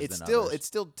tattoos it's than still others. it's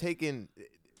still taken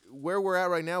where we're at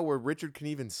right now, where Richard can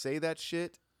even say that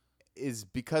shit is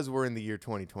because we're in the year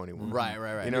 2021. Right.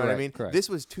 You know what I Correct, mean? correct. This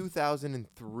was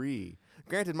 2003.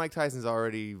 Granted, Mike Tyson's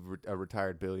already a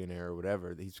retired billionaire or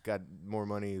whatever. He's got more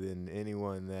money than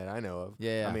anyone that I know of.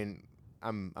 Yeah. I mean,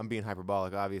 I'm being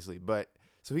hyperbolic, obviously, but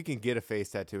so he can get a face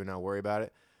tattoo and not worry about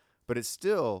it. But it's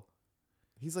still,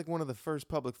 he's like one of the first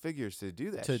public figures to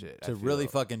do that shit. To really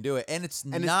fucking do it. And it's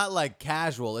not like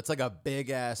casual. It's like a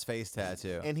big-ass face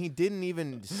tattoo. And he didn't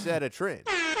even set a trend.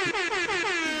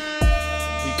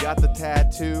 He got the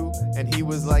tattoo, and he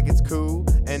was like, it's cool.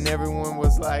 And everyone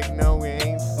was like, no, we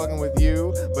ain't fucking with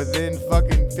you. But then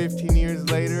fucking 15 years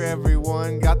later,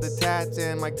 everyone got the tats,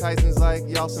 and Mike Tyson's like,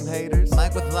 y'all some haters.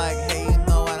 Mike was like, hey, you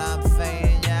know what I'm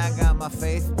saying? Yeah, I got my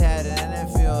face tatted, and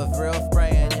it feels real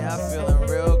spraying. Yeah, I'm feeling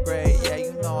real great. Yeah,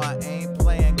 you know I ain't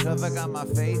playing, cause I got my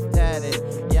face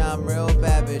tatted. Yeah, I'm real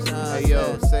bad, bitch. Hey,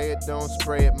 yo, say it, don't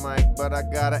spray it, Mike. But I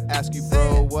gotta ask you,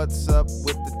 bro, what's up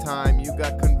with the time you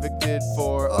got convicted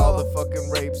for all the fucking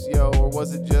rapes, yo? Or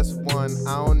was it just one?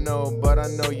 I don't know, but I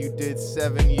know you did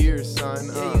 7 years, son.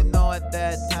 Yeah, you know at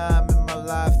that time in my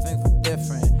life things were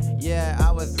different. Yeah,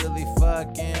 I was really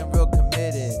fucking real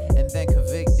committed and then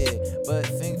convicted. But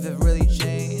things have really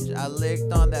changed. I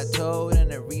licked on that toad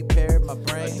and it repaired my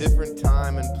brain. A different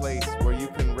time and place where you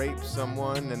can rape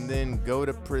someone and then go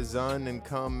to prison and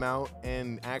come out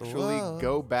and actually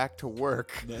go back to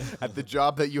work at the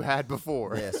job that you had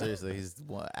before. Yeah, seriously, he's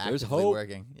actively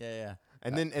working. Yeah.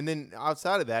 And then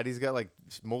outside of that, he's got like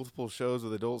multiple shows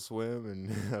with Adult Swim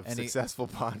and a successful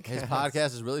podcast. His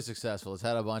podcast is really successful. It's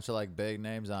had a bunch of like big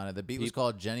names on it. The beat was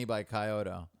called Jenny by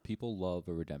Kyoto. People love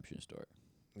a redemption story.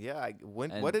 Yeah,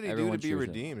 what did he do to be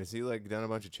redeemed? Has he like done a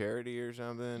bunch of charity or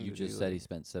something? You just said he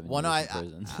spent 7 years in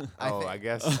prison. I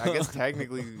guess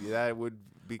technically that would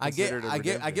be considered I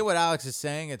get what Alex is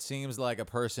saying. It seems like a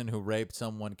person who raped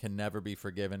someone can never be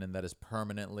forgiven, and that is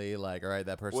permanently like, all right,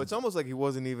 that person. Well, it's almost like he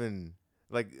wasn't even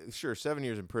like, sure, 7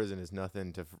 years in prison is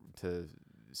nothing to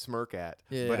smirk at,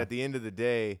 but at the end of the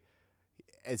day,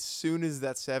 as soon as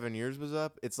that 7 years was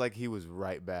up, it's like he was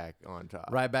right back on top.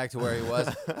 Right back to where he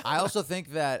was. I also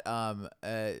think that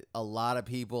a lot of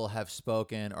people have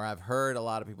spoken, or I've heard a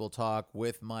lot of people talk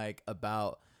with Mike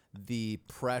about the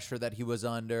pressure that he was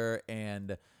under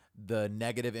and the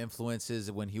negative influences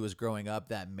when he was growing up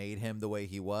that made him the way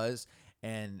he was.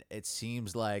 And it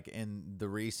seems like in the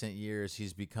recent years,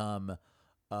 he's become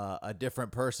a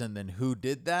different person than who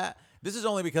did that. This is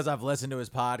only because I've listened to his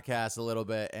podcast a little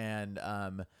bit and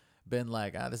been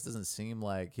like, this doesn't seem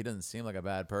like, he doesn't seem like a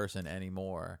bad person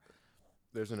anymore.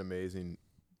 There's an amazing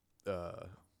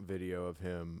video of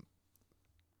him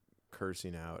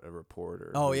cursing out a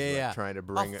reporter. Oh, yeah. Trying to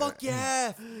bring fuck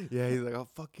yeah. Yeah, he's like, I'll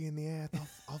fuck you in the ass.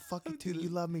 I'll fuck you too. You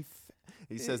love me.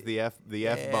 He says the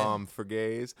F-bomb for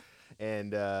gays.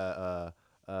 And why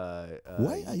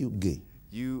are you gay?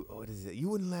 What is it? You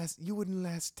wouldn't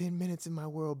last 10 minutes in my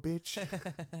world, bitch.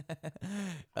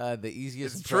 The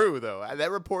easiest. It's true though.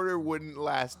 That reporter wouldn't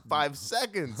last 5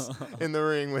 seconds in the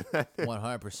ring with that.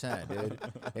 100%, dude.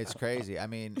 It's crazy. I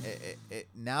mean,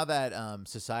 now that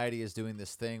society is doing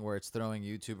this thing where it's throwing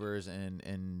YouTubers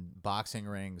in boxing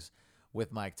rings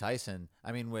with Mike Tyson.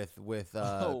 I mean, with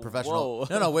professional.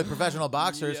 With professional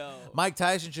boxers. Yo. Mike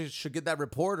Tyson should get that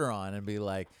reporter on and be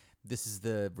like, this is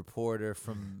the reporter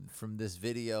from this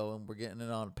video, and we're getting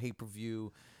it on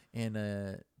pay-per-view.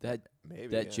 And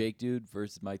Jake dude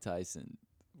versus Mike Tyson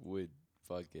would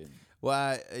fucking.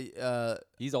 Well,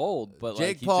 he's old, but Jake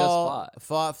like he Paul just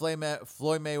fought Floyd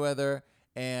Mayweather,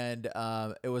 and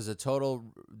it was a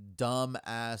total dumb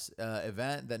ass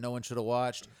event that no one should have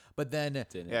watched. But then,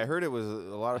 I heard it was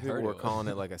a lot of people were calling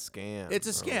it like a scam. It's a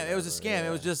scam. It was a scam.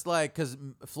 It was just like because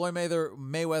Floyd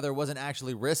Mayweather wasn't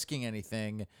actually risking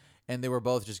anything. And they were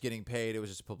both just getting paid. It was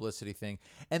just a publicity thing.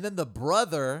 And then the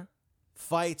brother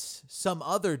fights some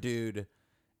other dude.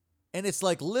 And it's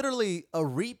like literally a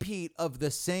repeat of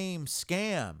the same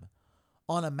scam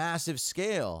on a massive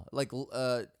scale. Like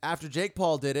after Jake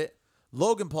Paul did it,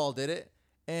 Logan Paul did it.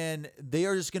 And they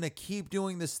are just going to keep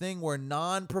doing this thing where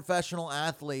non-professional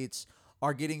athletes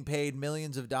are getting paid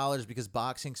millions of dollars because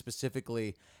boxing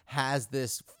specifically has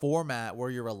this format where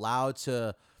you're allowed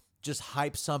to just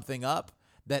hype something up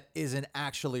that isn't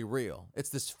actually real. It's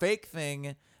this fake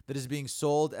thing that is being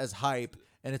sold as hype,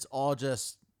 and it's all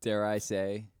just... Dare I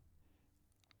say,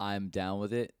 I'm down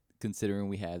with it, considering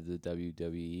we have the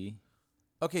WWE.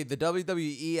 Okay, the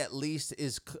WWE at least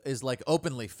is like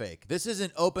openly fake. This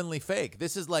isn't openly fake.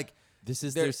 This is like... This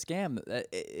is their scam.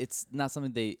 It's not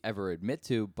something they ever admit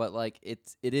to, but like it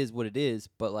is what it is.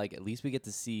 But like at least we get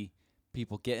to see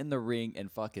people get in the ring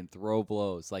and fucking throw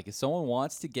blows. Like if someone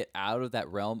wants to get out of that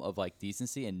realm of like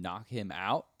decency and knock him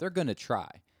out, they're gonna try.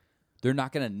 They're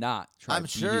not gonna not try to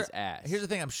beat his ass. Here's the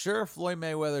thing: I'm sure Floyd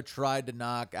Mayweather tried to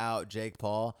knock out Jake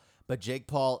Paul, but Jake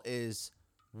Paul is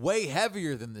way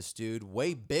heavier than this dude,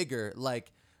 way bigger.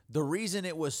 Like, the reason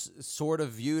it was sort of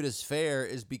viewed as fair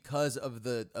is because of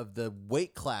the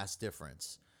weight class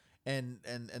difference and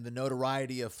the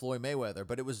notoriety of Floyd Mayweather.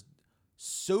 But it was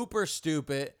super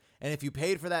stupid. And if you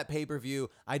paid for that pay-per-view,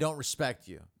 I don't respect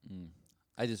you.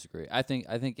 I disagree. I think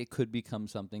it could become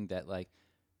something that like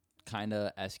kind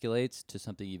of escalates to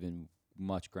something even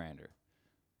much grander.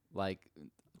 Like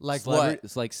what?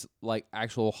 It's like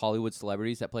actual Hollywood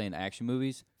celebrities that play in action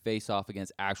movies face off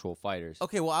against actual fighters.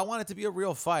 Okay, well, I want it to be a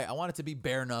real fight. I want it to be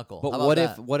bare knuckle. But How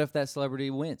about what if that celebrity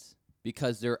wins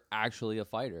because they're actually a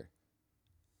fighter?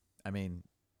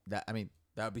 that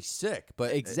would be sick.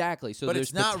 But Exactly. So but there's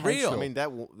it's not real. potential. I mean,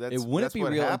 that's It wouldn't that's be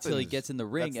what real happens. until he gets in the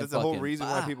ring. That's and the whole fucking- reason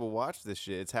why people watch this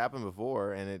shit. It's happened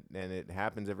before, and it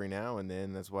happens every now and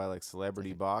then. That's why like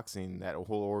celebrity boxing, that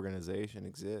whole organization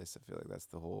exists. I feel like that's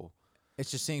the whole. It's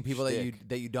just seeing people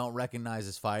that you don't recognize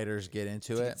as fighters get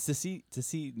into it. To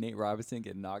see Nate Robinson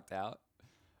get knocked out,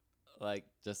 like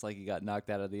just like he got knocked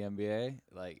out of the NBA,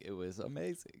 like it was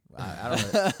amazing. I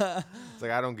don't know. It's like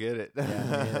I don't get it.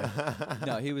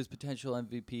 No, he was potential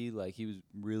MVP. Like he was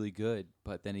really good,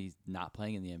 but then he's not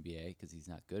playing in the NBA because he's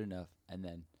not good enough. And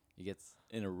then he gets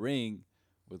in a ring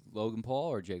with Logan Paul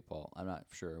or Jake Paul. I'm not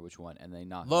sure which one. And they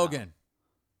knock him out. Logan.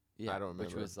 Yeah, I don't which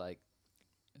remember. was like,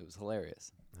 it was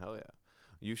hilarious. Hell yeah,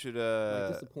 you should. My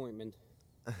disappointment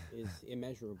is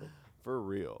immeasurable. For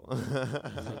real. My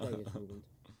day is ruined.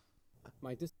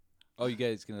 Oh, you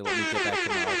guys gonna let me get back to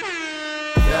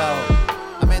my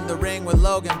Yo, I'm in the ring with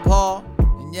Logan Paul,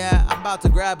 and yeah, I'm about to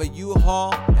grab a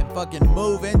U-Haul and fucking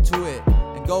move into it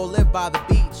and go live by the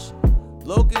beach.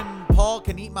 Logan Paul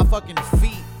can eat my fucking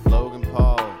feet. Logan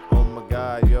Paul, oh my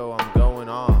God, yo, I'm going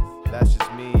off. That's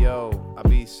just me, yo. I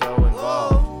be so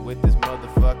involved with this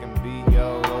motherfucking beat,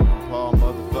 yo. Logan Paul,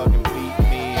 motherfucking beat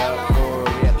me up for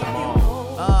it at the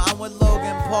mall. I'm with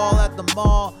Logan Paul at the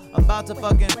mall. I'm about to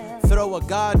fucking throw a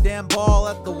goddamn ball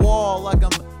at the wall like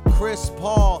I'm Chris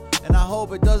Paul, and I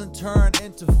hope it doesn't turn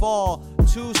into fall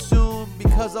too soon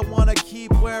because I wanna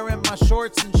keep wearing my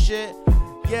shorts and shit.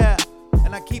 Yeah,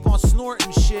 and I keep on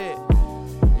snorting shit.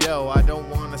 Yo, I don't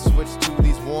wanna switch to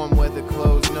these warm weather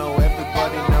clothes. No,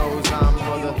 everybody knows I'm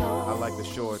I like the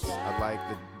shorts. I like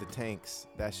the tanks.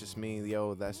 That's just me,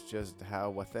 yo. That's just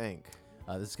how I think.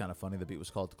 This is kind of funny. The beat was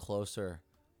called Closer,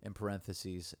 in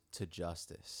parentheses, to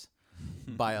Justice,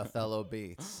 by Othello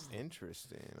Beats.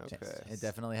 Interesting. Okay. It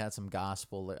definitely had some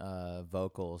gospel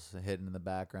vocals hidden in the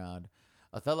background.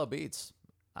 Othello Beats,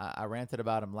 I ranted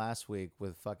about him last week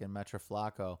with fucking Metro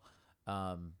Flacco.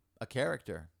 A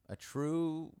character, a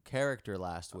true character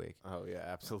last week. Oh, yeah,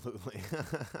 absolutely.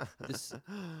 This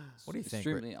What do you think,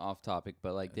 extremely off topic,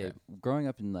 but like Dave, growing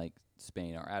up in like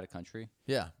Spain or out of country,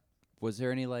 Yeah. was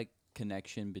there any like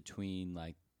connection between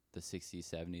like the 60s,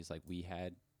 70s, like we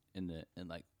had in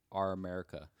like our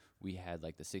America? We had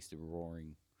like the 60s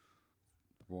roaring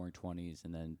 20s,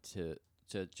 and then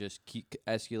to just keep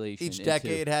escalation. Each into-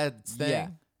 decade had its thing. Yeah,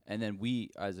 and then we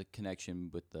as a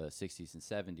connection with the 60s and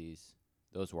 70s.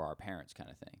 Those were our parents, kind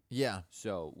of thing. Yeah.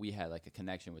 So we had like a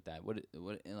connection with that. What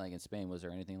like in Spain, was there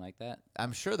anything like that?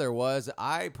 I'm sure there was.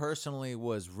 I personally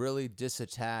was really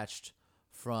disattached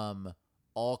from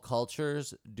all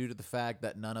cultures due to the fact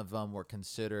that none of them were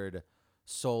considered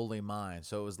solely mine.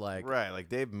 So it was like, right, like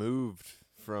they've moved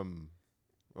from,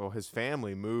 well, his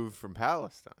family moved from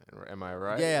Palestine. Am I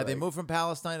right? yeah, like, they moved from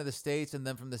Palestine to the States, and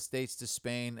then from the States to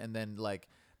Spain, and then like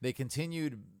they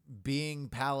continued being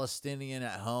Palestinian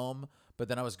at home. But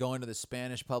then I was going to the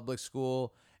Spanish public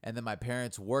school, and then my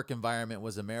parents' work environment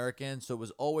was American. So it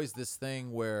was always this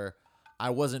thing where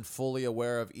I wasn't fully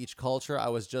aware of each culture. I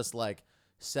was just like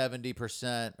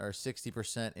 70% or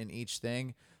 60% in each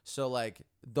thing. So like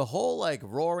the whole like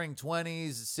roaring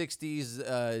 20s,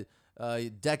 60s,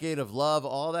 decade of love,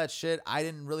 all that shit, I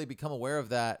didn't really become aware of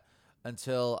that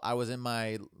until I was in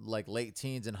my like late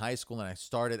teens in high school, and I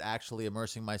started actually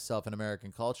immersing myself in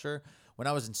American culture. When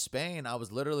I was in Spain, I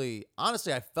was literally,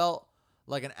 honestly, I felt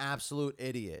like an absolute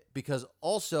idiot, because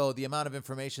also the amount of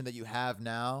information that you have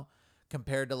now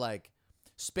compared to like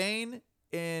Spain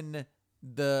in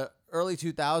the early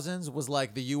 2000s was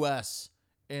like the US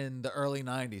in the early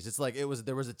 90s. It's like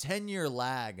there was a 10-year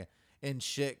lag in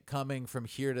shit coming from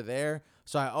here to there.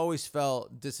 So I always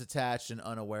felt disattached and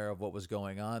unaware of what was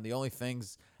going on. The only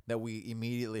things that we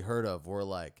immediately heard of were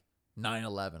like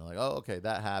 9/11. Like, oh, okay,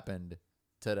 that happened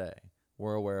today.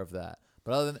 We're aware of that.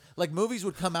 But other than, like, movies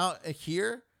would come out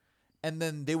here, and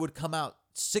then they would come out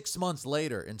 6 months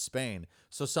later in Spain.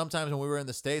 So sometimes when we were in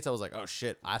the States, I was like, oh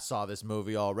shit, I saw this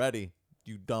movie already,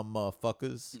 you dumb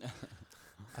motherfuckers.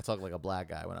 I talked like a black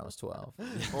guy when I was 12.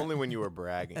 Only when you were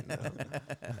bragging.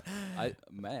 Though.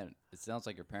 Man, it sounds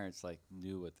like your parents like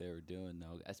knew what they were doing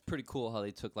though. That's pretty cool how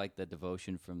they took like the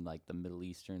devotion from like the Middle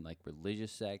Eastern like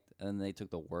religious sect, and then they took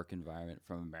the work environment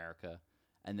from America,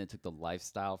 and then took the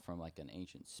lifestyle from like an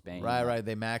ancient Spain. Right.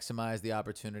 They maximized the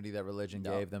opportunity that religion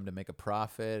gave them to make a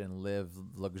profit and live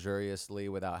luxuriously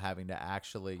without having to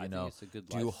actually,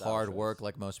 do hard work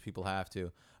like most people have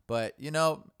to. But,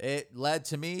 it led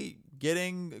to me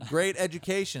getting great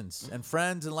educations and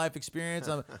friends and life experience.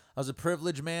 I was a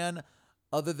privileged man.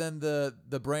 Other than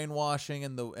the brainwashing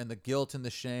and the guilt and the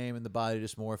shame and the body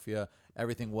dysmorphia,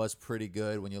 everything was pretty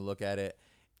good when you look at it.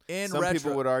 Some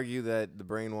people would argue that the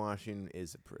brainwashing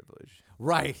is a privilege.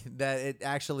 Right, that it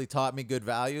actually taught me good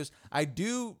values. I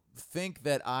do think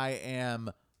that I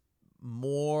am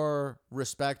more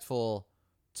respectful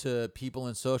to people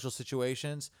in social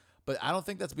situations, but I don't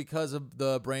think that's because of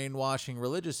the brainwashing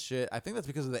religious shit. I think that's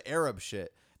because of the Arab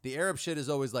shit. The Arab shit is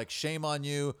always like, shame on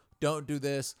you, don't do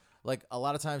this. Like, a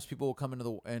lot of times people will come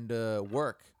into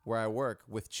work where I work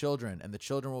with children, and the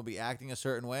children will be acting a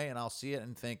certain way, and I'll see it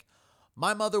and think,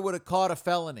 my mother would have caught a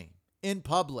felony in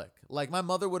public. Like, my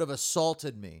mother would have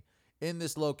assaulted me in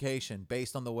this location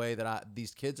based on the way that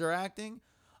these kids are acting.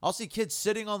 I'll see kids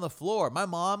sitting on the floor. My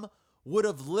mom would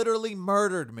have literally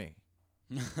murdered me.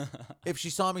 If she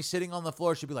saw me sitting on the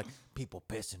floor, she'd be like, people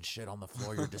piss and shit on the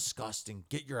floor. You're disgusting.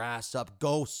 Get your ass up.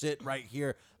 Go sit right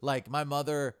here. Like, my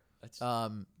mother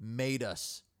made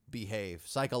us behave.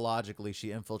 Psychologically,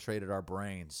 she infiltrated our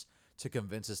brains to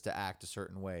convince us to act a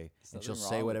certain way, and she'll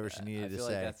say whatever she needed to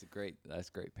say. Like that's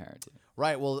great parenting.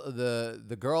 Right. Well,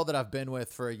 the girl that I've been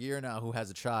with for a year now, who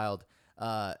has a child,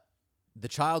 the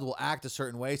child will act a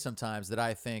certain way sometimes that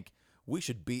I think we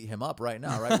should beat him up right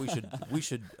now. Right? we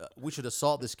should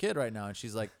assault this kid right now. And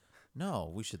she's like,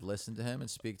 no, we should listen to him and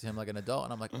speak to him like an adult.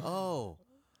 And I'm like, oh,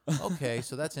 okay,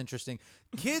 so that's interesting.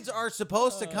 Kids are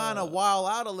supposed to kind of wild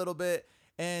out a little bit.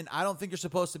 And I don't think you're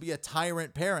supposed to be a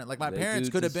tyrant parent. Like, my parents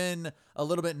could have been a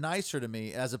little bit nicer to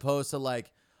me, as opposed to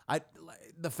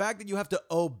the fact that you have to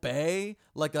obey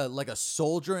like a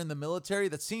soldier in the military.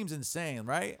 That seems insane,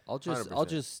 right? I'll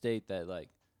just state that like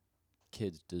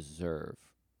kids deserve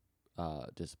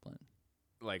discipline.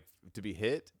 Like, to be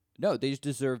hit? No, they just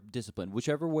deserve discipline.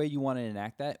 Whichever way you want to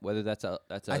enact that, whether that's a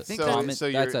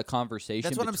conversation.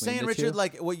 That's what I'm saying, Richard. Two.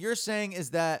 Like, what you're saying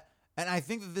is that. And I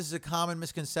think that this is a common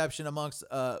misconception amongst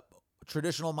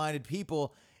traditional-minded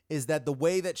people, is that the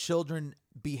way that children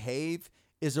behave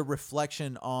is a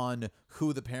reflection on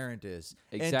who the parent is.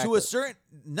 Exactly. And to a certain...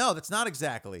 No, that's not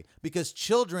exactly. Because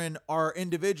children are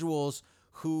individuals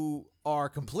who are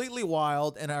completely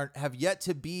wild and have yet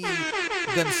to be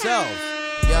themselves.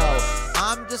 Yo,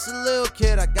 I'm just a little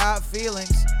kid. I got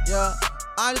feelings. Yeah,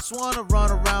 I just want to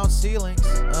run around ceilings.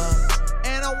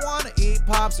 And I want to eat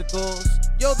popsicles.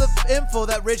 Yo, the info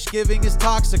that Rich giving is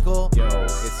toxical. Yo,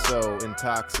 it's so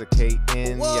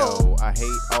intoxicating. Whoa. Yo, I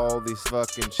hate all these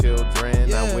fucking children.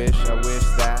 Yeah. I wish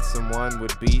that someone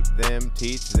would beat them,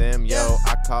 teach them. Yo,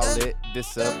 I call it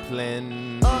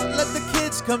discipline. Let the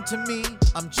kids come to me.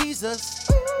 I'm Jesus.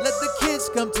 Let the kids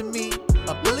come to me.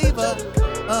 A believer.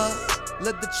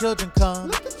 Let the children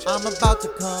come. I'm about to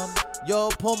come. Yo,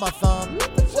 pull my thumb.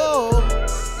 Whoa.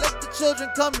 Let the children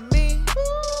come to me.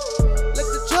 Let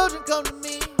the children come to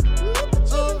me.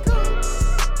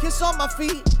 Kiss on my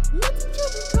feet.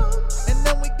 And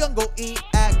then we gonna go eat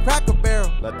at Cracker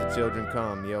Barrel. Let the children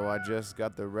come. Yo, I just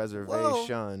got the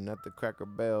reservation at the Cracker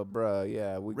Barrel, bruh.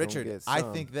 Yeah, we Richard, gonna get some. I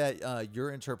think that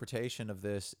your interpretation of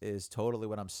this is totally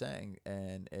what I'm saying.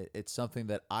 And it's something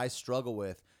that I struggle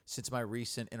with since my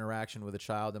recent interaction with a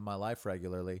child in my life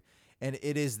regularly. And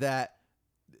it is that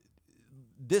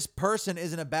this person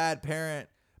isn't a bad parent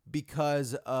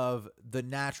because of the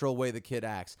natural way the kid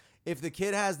acts. If the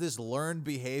kid has this learned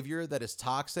behavior that is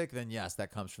toxic, then yes,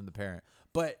 that comes from the parent.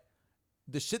 But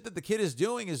the shit that the kid is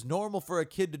doing is normal for a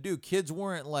kid to do. Kids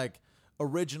weren't like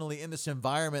originally in this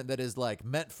environment that is like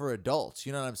meant for adults.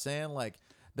 You know what I'm saying? Like,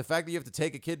 the fact that you have to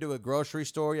take a kid to a grocery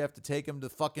store, you have to take him to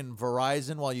fucking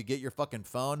Verizon while you get your fucking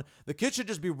phone. The kid should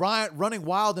just be running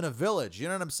wild in a village. You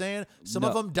know what I'm saying? Some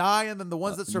of them die, and then the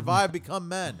ones that survive become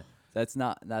men. That's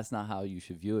not how you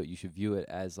should view it. You should view it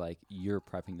as like you're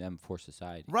prepping them for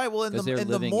society. Right. Well, in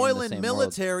the Moylan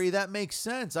military, that makes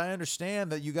sense. I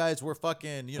understand that you guys were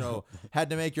fucking, had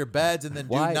to make your beds and then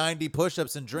do 90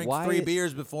 push-ups and drink 3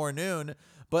 beers before noon.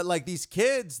 But like these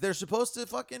kids, they're supposed to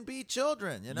fucking be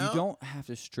children, you know? You don't have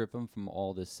to strip them from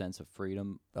all this sense of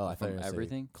freedom from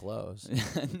everything. Clothes.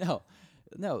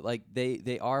 No, like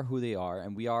they are who they are,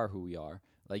 and we are who we are.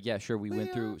 Like, yeah, sure, we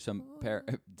went through some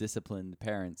disciplined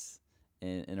parents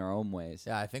in our own ways.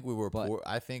 Yeah, I think we were poor.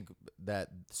 I think that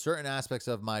certain aspects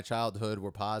of my childhood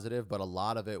were positive, but a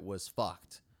lot of it was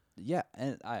fucked. Yeah,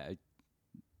 and I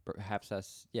perhaps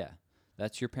that's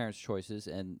your parents' choices,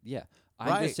 and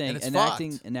I'm just saying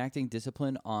enacting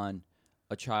discipline on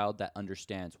a child that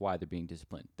understands why they're being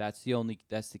disciplined. That's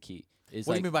the key.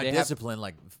 What do you mean by discipline?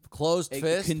 Like closed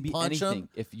fist, it can be punch anything. them?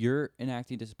 If you're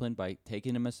enacting discipline by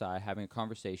taking him aside, having a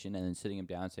conversation, and then sitting him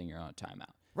down, saying you're on a timeout.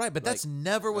 Right, but that's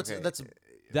never what's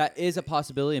that is a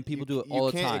possibility, and people do it all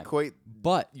the time.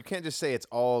 But you can't just say it's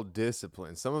all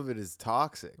discipline. Some of it is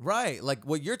toxic. Right, like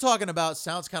what you're talking about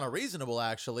sounds kind of reasonable,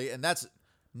 actually, and that's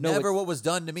never what was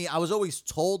done to me. I was always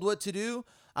told what to do.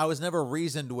 I was never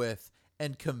reasoned with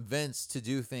and convinced to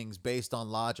do things based on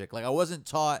logic. Like I wasn't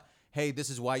taught, hey, this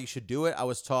is why you should do it. I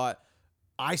was taught,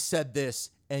 I said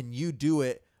this and you do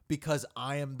it because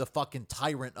I am the fucking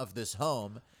tyrant of this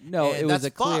home. No, and it was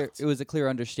a clear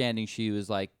understanding. She was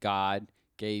like, God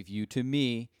gave you to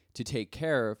me to take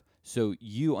care of. So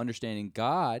you understanding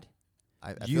God,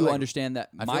 you understand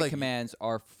that my commands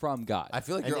are from God. I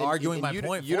feel like you're arguing my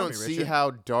point. You don't see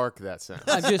how dark that sounds.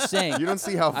 I'm just saying. You don't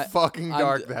see how fucking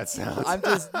dark that sounds. I'm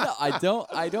just I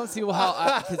don't see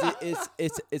how because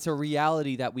it's a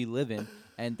reality that we live in.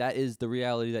 And that is the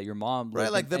reality that your mom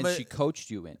lived in, and she coached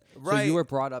you in. Right. So you were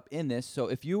brought up in this. So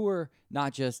if you were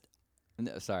not just,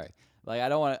 like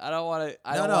I'm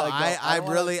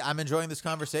enjoying this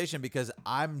conversation because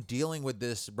I'm dealing with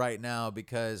this right now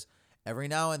because every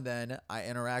now and then I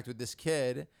interact with this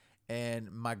kid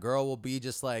and my girl will be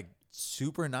just like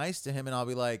super nice to him and I'll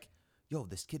be like, yo,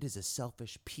 this kid is a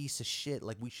selfish piece of shit.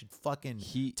 Like we should fucking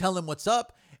tell him what's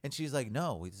up. And she's like,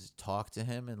 no, we just talk to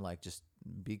him and like just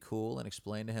be cool and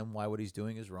explain to him why what he's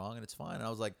doing is wrong and it's fine. And I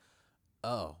was like,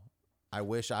 oh, I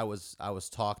wish I was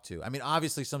talked to. I mean,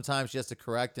 obviously sometimes she has to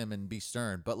correct him and be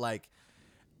stern, but like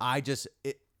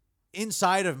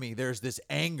inside of me there's this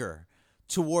anger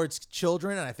towards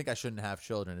children, and I think I shouldn't have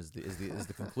children is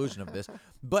the conclusion of this.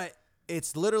 But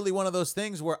it's literally one of those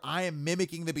things where I am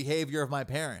mimicking the behavior of my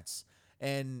parents.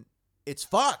 And it's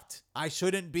fucked. I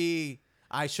shouldn't be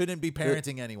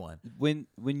parenting anyone. When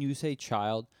you say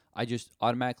child, I just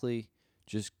automatically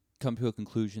just come to a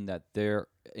conclusion that they're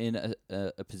in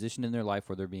a position in their life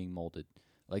where they're being molded.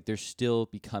 Like they're still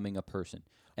becoming a person.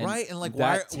 And right, and like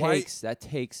that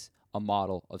takes a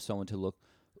model of someone to look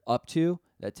up to.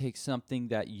 That takes something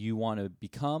that you want to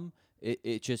become.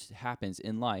 It just happens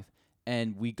in life.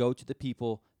 And we go to the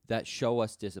people that show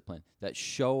us discipline, that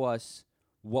show us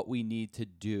what we need to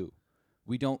do.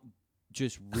 We don't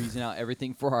just reason out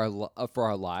everything for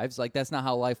our lives. Like that's not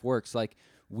how life works. Like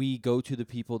we go to the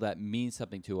people that mean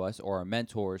something to us, or our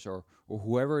mentors, or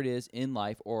whoever it is in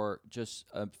life, or just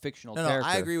a fictional character.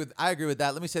 I agree with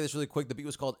that. Let me say this really quick. The beat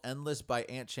was called "Endless" by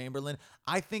Ant Chamberlain.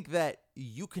 I think that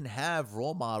you can have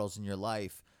role models in your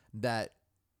life that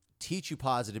teach you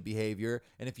positive behavior,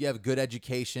 and if you have good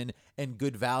education and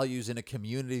good values in a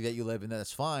community that you live in,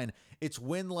 that's fine. It's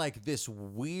when like this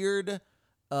weird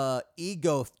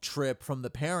ego trip from the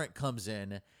parent comes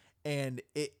in, and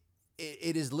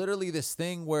it is literally this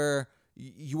thing where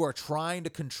you are trying to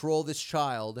control this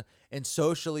child, and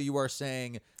socially you are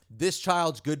saying this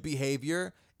child's good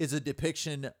behavior is a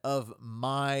depiction of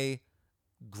my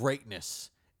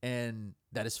greatness, and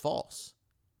that is false.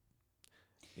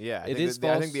 Yeah, I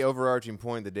think the overarching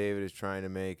point that David is trying to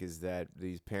make is that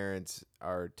these parents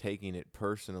are taking it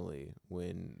personally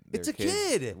when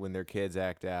when their kids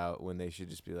act out, when they should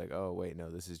just be like, oh wait,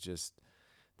 no, this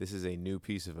is a new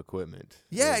piece of equipment.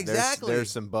 Yeah, exactly.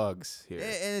 There's some bugs here,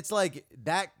 and it's like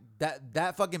that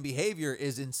fucking behavior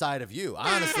is inside of you.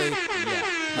 Honestly,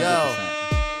 yo,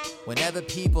 whenever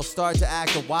people start to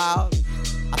act wild,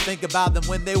 I think about them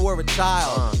when they were a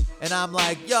child. And I'm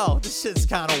like, yo, this shit's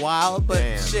kind of wild, but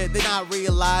shit, they're not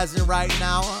realizing right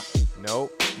now.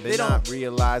 Nope. They're not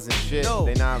realizing shit. No.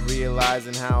 They're not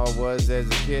realizing how I was as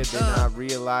a kid. They're not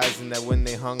realizing that when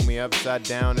they hung me upside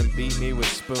down and beat me with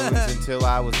spoons until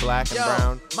I was black and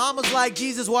brown. Mama's like,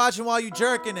 Jesus watching while you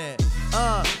jerking it.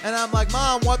 And I'm like,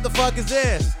 Mom, what the fuck is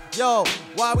this? Yo,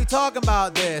 why are we talking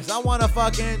about this? I want to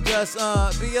fucking just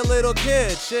be a little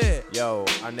kid. Shit. Yo,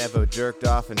 I never jerked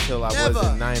off until I was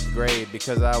in 9th grade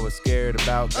because I was scared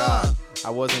about God. I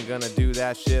wasn't gonna do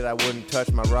that shit. I wouldn't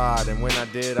touch my rod. And when I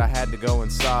did, I had to go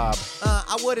and sob.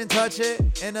 I wouldn't touch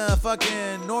it in a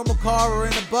fucking normal car or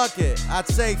in a bucket. I'd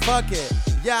say fuck it.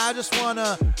 Yeah, I just want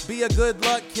to be a good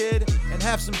luck kid and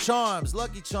have some charms.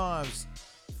 Lucky Charms.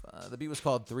 The beat was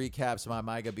called 3 Caps by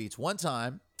Micah Beats. One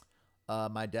time,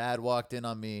 my dad walked in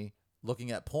on me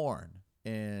looking at porn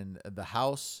in the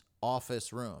house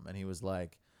office room, and he was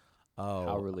like, "Oh,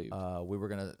 how relieved." We were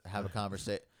gonna have a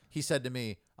conversation." he said to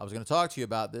me, I was going to talk to you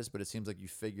about this, but it seems like you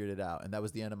figured it out. And that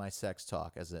was the end of my sex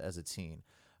talk as a teen.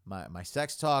 My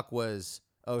sex talk was,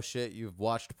 oh shit, you've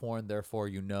watched porn, therefore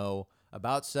you know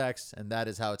about sex, and that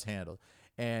is how it's handled.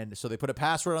 And so they put a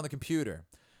password on the computer.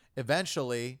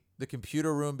 Eventually, the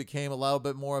computer room became a little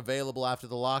bit more available after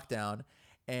the lockdown,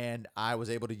 and I was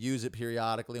able to use it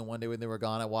periodically. And one day when they were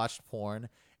gone, I watched porn,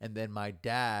 and then my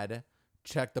dad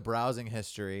checked the browsing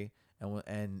history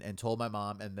and told my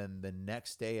mom. And then the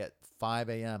next day at 5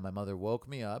 a.m., my mother woke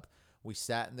me up. We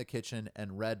sat in the kitchen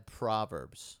and read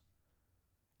Proverbs.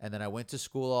 And then I went to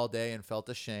school all day and felt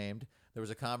ashamed. There was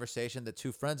a conversation that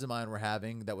two friends of mine were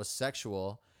having that was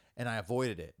sexual, and I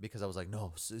avoided it because I was like,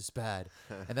 no, it's bad.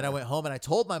 And then I went home and I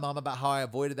told my mom about how I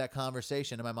avoided that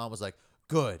conversation, and my mom was like,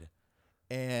 good.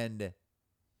 And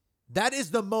that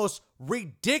is the most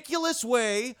ridiculous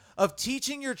way of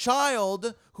teaching your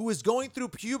child who is going through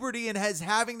puberty and has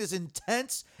having this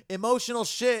intense emotional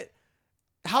shit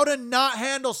how to not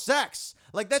handle sex.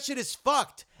 Like, that shit is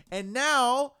fucked. And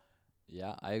now,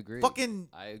 yeah, I agree.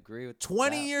 I agree with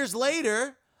 20 years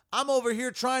later, I'm over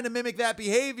here trying to mimic that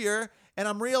behavior, and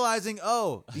I'm realizing,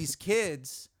 oh, these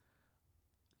kids,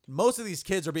 most of these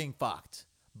kids are being fucked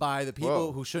by the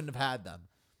people who shouldn't have had them.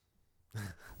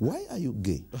 Why are you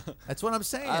gay? That's what I'm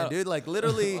saying, dude. Like,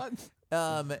 literally,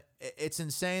 it's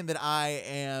insane that I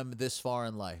am this far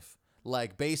in life.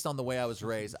 Like, based on the way I was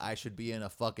raised, I should be in a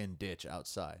fucking ditch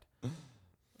outside.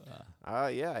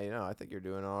 Yeah, I think you're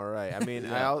doing all right. I mean,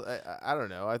 I don't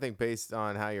know. I think based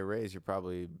on how you're raised, you're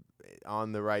probably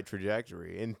on the right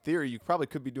trajectory. In theory, you probably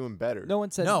could be doing better. No one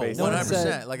said no,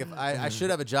 100%. Like, if I should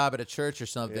have a job at a church or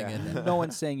something. Yeah. And no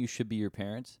one's saying you should be your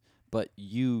parents, but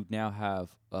you now have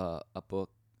a book,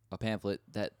 a pamphlet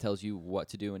that tells you what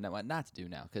to do and what not to do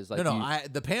now. Because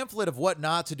the pamphlet of what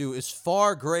not to do is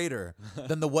far greater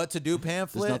than the what to do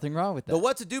pamphlet. There's nothing wrong with that. The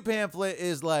what to do pamphlet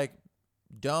is like,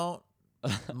 don't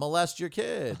molest your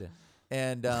kid,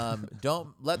 and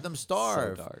don't let them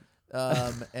starve. So dark.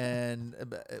 And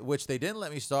which they didn't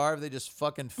let me starve. They just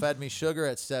fucking fed me sugar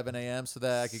at 7 a.m. so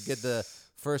that I could get the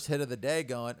first hit of the day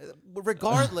going.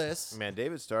 Regardless, man,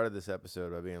 David started this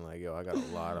episode by being like, "Yo, I got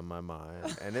a lot on my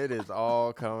mind," and it is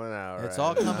all coming out. It's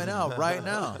all coming out right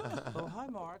now. Oh, hi,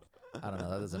 Mark. I don't know.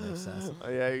 That doesn't make sense.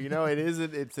 Yeah, it is.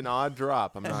 It's an odd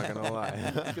drop. I'm not gonna lie.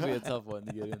 It's gonna be a tough one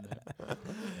to get in there.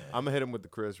 I'm gonna hit him with the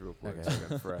Chris real quick so I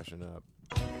can freshen up.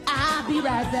 I'll be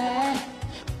right back.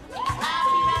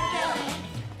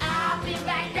 I'll be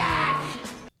right back.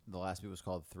 The last beat was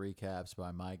called Three Caps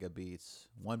by Micah Beats.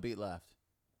 One beat left.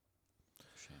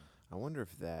 Shame. I wonder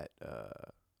if that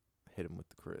hit him with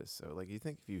the Chris. So, like, you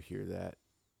think if you hear that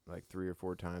like 3 or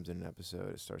 4 times in an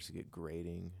episode, it starts to get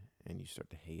grating and you start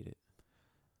to hate it?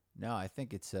 No, I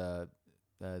think it's the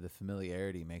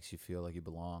familiarity makes you feel like you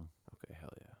belong. Okay, hell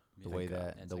yeah. The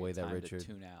way that Richard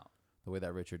tune out. The way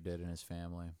that Richard did in his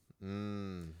family.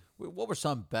 What were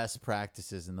some best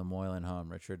practices in the Moylan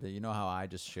home, Richard? You know how I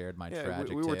just shared my tragic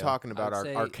we were tale? talking about our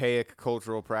archaic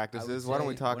cultural practices. Why don't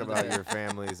we talk about your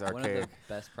family's archaic? One of the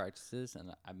best practices,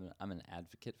 and I'm an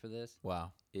advocate for this.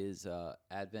 Wow. Is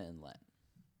Advent and Lent.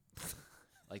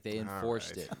 Like, they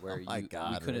enforced it where you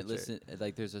couldn't Richard. listen.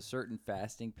 Like, there's a certain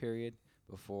fasting period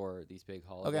before these big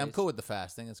holidays. Okay, I'm cool with the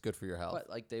fasting. It's good for your health. But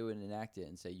like, they would enact it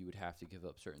and say you would have to give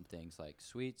up certain things like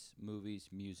sweets, movies,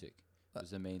 music.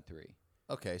 Was the main 3.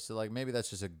 Okay, so like maybe that's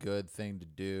just a good thing to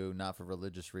do, not for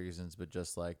religious reasons, but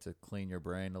just like to clean your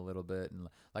brain a little bit. And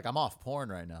like, I'm off porn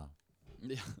right now.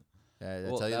 Yeah.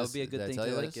 Well, that would be a good thing to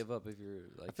like give up if you're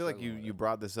like. I feel like you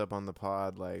brought this up on the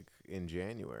pod like in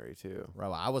January too. Right,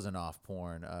 well, I wasn't off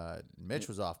porn. Mitch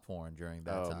was off porn during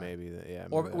that time. Maybe yeah.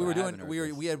 Or we were doing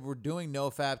we're doing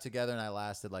NoFap together, and I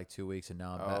lasted like 2 weeks, and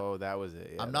now I'm back. that was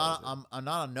it. Yeah, I'm not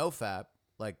on NoFap.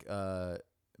 Like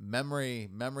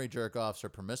memory jerk offs are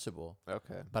permissible.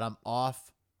 Okay, but I'm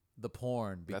off the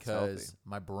porn because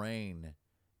my brain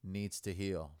needs to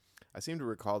heal. I seem to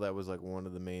recall that was like one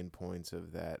of the main points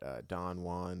of that Don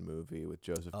Juan movie with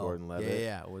Joseph Gordon-Levitt.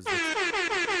 Yeah, it was.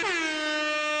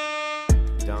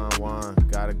 Don Juan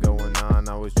got it going on.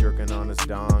 I was jerking on his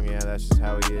dong. Yeah, that's just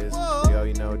how he is. Whoa. Yo,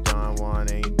 you know Don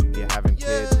Juan ain't having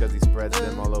kids because he spreads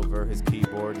them all over his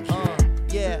keyboard and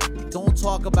shit. Yeah, don't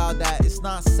talk about that. It's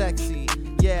not sexy.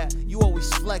 Yeah, you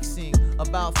always flexing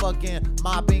about fucking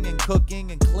mopping and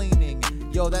cooking and cleaning.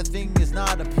 Yo, that thing is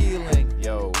not appealing.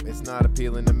 Yo, it's not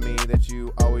appealing to me that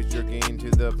you always jerking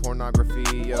to the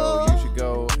pornography. Yo, you should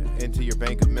go into your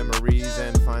bank of memories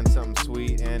and find something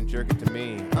sweet and jerk it to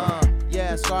me.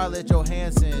 Yeah, Scarlett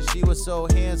Johansson, she was so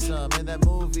handsome in that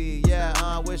movie. Yeah,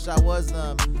 I wish I was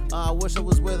them. I wish I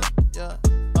was with them.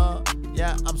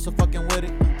 Yeah, I'm so fucking with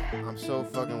it. I'm so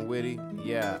fucking witty.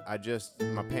 Yeah,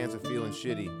 my pants are feeling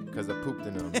shitty because I pooped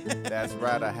in them. That's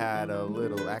right, I had a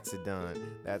little accident.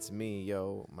 That's me,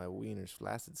 yo. My wiener's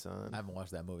flaccid, son. I haven't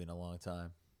watched that movie in a long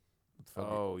time.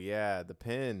 Oh, yeah, The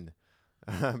Pin.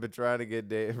 I've been trying to get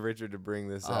Richard to bring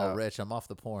this out. Oh, Rich, I'm off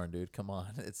the porn, dude. Come on.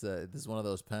 This is one of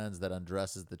those pens that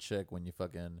undresses the chick when you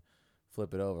fucking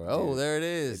flip it over. Oh, Dude, there it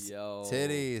is. Yo.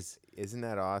 Titties. Isn't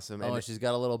that awesome? Oh, and she's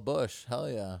got a little bush. Hell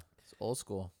yeah. It's old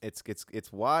school.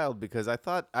 It's wild because I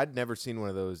thought I'd never seen one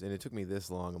of those, and it took me this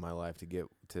long in my life to get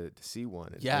to see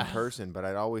one in person. But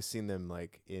I'd always seen them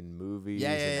like in movies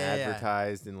and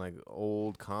advertised in like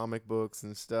old comic books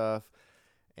and stuff.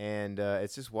 And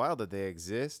it's just wild that they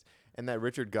exist, and that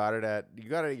Richard got it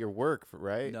at your work,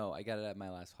 right? No, I got it at my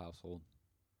last household.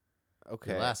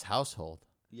 Okay, Your last household.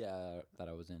 Yeah, that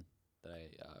I was in, that I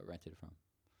rented from.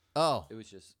 Oh, It was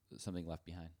just something left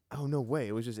behind. Oh no way!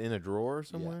 It was just in a drawer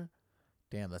somewhere.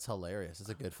 damn, that's hilarious. That's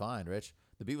a good find, Rich.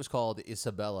 The beat was called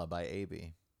Isabella by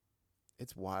A.B.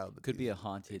 It's wild. that Could be these a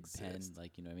haunted pen, exist.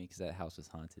 like, you know what I mean? Because that house was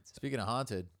haunted. So. Speaking of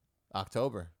haunted,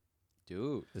 October.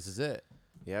 Dude. This is it.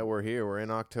 Yeah, we're here. We're in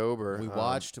October. We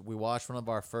watched one of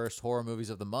our first horror movies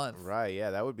of the month. Right.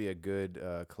 Yeah, that would be a good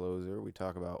closer. We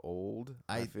talk about old.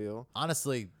 I feel.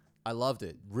 Honestly, I loved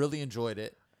it. Really enjoyed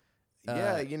it.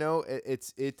 Yeah, you know,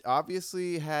 it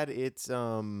obviously had its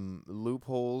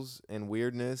loopholes and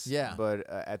weirdness. Yeah. But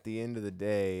at the end of the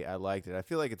day, I liked it. I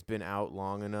feel like it's been out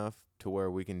long enough to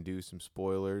where we can do some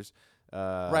spoilers.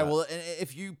 Right. Well,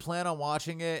 if you plan on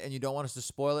watching it and you don't want us to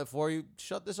spoil it for you,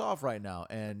 shut this off right now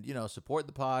and, support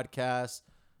the podcast.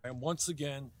 And once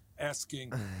again, asking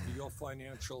for your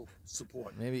financial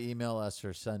support. Maybe email us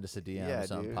or send us a DM Yeah, or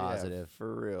something dude, positive. Yeah,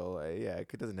 for real. Yeah, it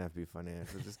doesn't have to be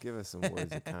financial. Just give us some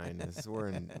words of kindness. We're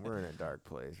in a dark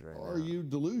place right now. Are you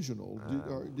delusional?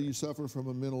 Do you suffer from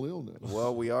a mental illness?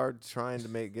 Well, we are trying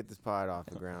to get this pod off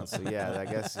the ground. So yeah, I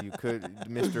guess you could,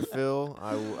 Mr. Phil,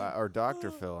 or Dr.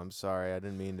 Phil. I'm sorry, I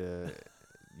didn't mean to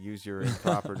use your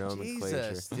improper nomenclature.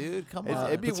 Jesus, dude, come on.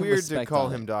 It'd be Put some weird to respect call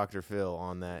on him it. Dr. Phil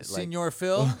on that. Senor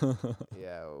Phil?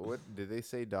 Yeah. What did they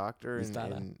say, doctor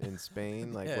in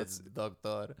Spain? Like, Yeah, what's it's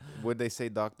doctor? Would they say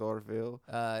Dr. Phil?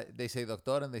 They say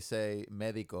doctor and they say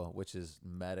medico, which is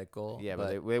medical. Yeah, but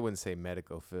they wouldn't say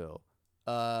medico Phil.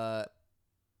 I'm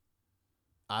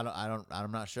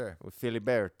not sure.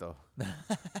 Filiberto.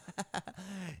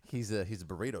 He's a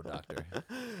burrito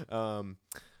doctor.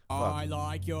 I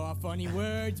like your funny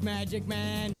words, Magic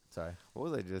Man. Sorry.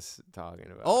 What was I just talking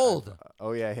about? Old.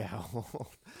 Oh yeah. Old.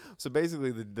 So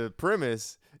basically, the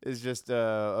premise is just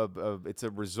it's a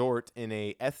resort in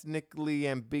a ethnically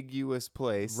ambiguous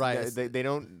place. Right. They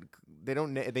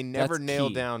never That's nail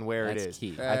key. down where That's it is.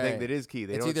 key. I think that is key.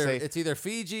 They don't say It's either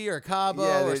Fiji or Cabo or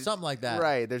there's- something like that.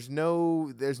 Right. There's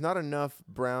not enough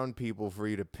brown people for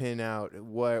you to pin out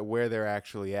where they're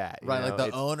actually at. you Right, know? like the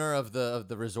It's- owner of the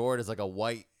resort is like a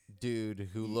white dude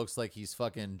who looks like he's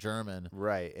fucking German.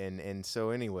 Right, and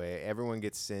so anyway, everyone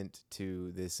gets sent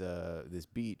to this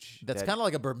beach. That's kind of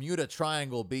like a Bermuda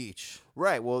Triangle beach.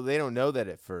 Right. Well, they don't know that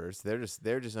at first. They're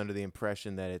just under the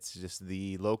impression that it's just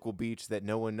the local beach that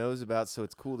no one knows about, so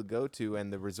it's cool to go to.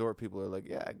 And the resort people are like,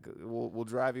 "Yeah, we'll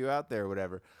drive you out there, or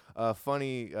whatever."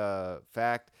 Funny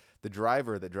fact: the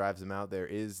driver that drives them out there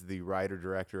is the writer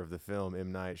director of the film,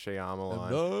 M. Night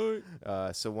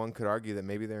Shyamalan. So one could argue that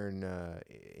maybe they're in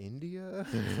India,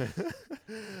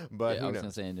 but Yeah, who I was knows?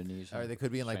 gonna say Indonesia. Or they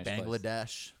could be in like Strange place.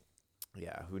 Bangladesh.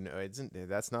 Yeah, who knows?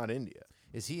 That's not India.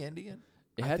 Is he Indian?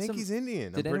 It I had think some- he's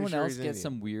Indian. Did I'm pretty anyone sure else he's get Indian.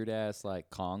 some weird ass like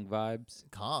Kong vibes?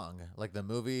 Kong, like the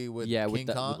movie with Yeah, King with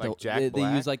the, Kong. with Like the- Jack they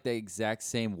Black? use like the exact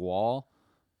same wall,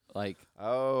 like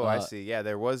Oh, I see. Yeah,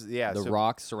 there was. Yeah, the so,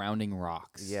 rocks surrounding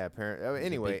rocks. Yeah, apparently. It's a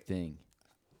Anyway, big thing.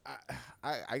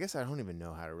 I guess I don't even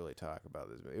know how to really talk about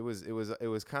this. It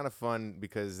was kind of fun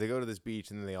because they go to this beach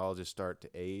and then they all just start to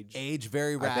age. Age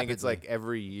very rapidly. I think it's like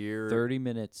every year. 30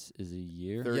 minutes is a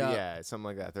year. 30, Yeah. yeah, something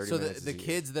like that. 30 so minutes. the is a year.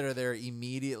 kids that are there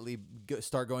immediately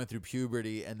start going through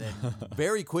puberty and then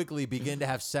very quickly begin to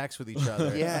have sex with each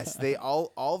other. Yes, they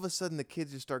all of a sudden the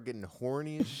kids just start getting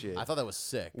horny as shit. I thought that was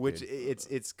sick. Which dude.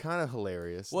 it's kind of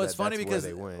hilarious. Well, it's funny that's because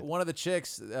where they went. one of the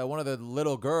chicks, one of the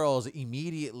little girls,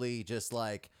 immediately just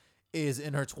like is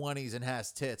in her 20s and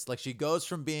has tits. Like she goes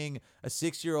from being a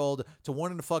 6-year-old to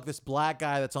wanting to fuck this black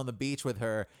guy that's on the beach with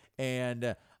her.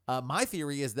 And my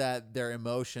theory is that their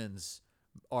emotions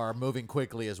are moving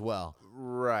quickly as well.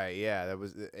 Right. Yeah. That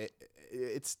was.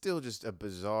 it's still just a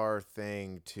bizarre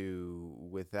thing to,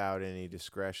 without any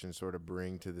discretion, sort of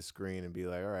bring to the screen and be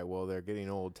like, all right, well, they're getting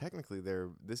old. Technically,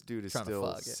 this dude is Trying to still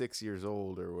fuck it. 6 years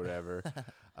old or whatever,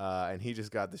 and he just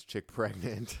got this chick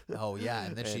pregnant. Oh yeah,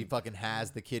 and then she And- fucking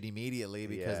has the kid immediately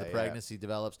because Yeah, the yeah. pregnancy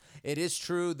develops. It is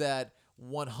true that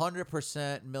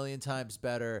 100% million times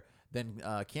better than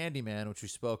Candyman, which we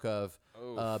spoke of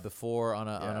before on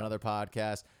another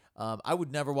podcast. I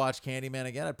would never watch Candyman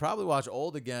again. I'd probably watch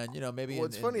Old again. Maybe.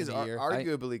 What's in, funny in is a year.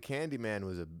 arguably Candyman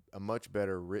was a much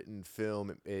better written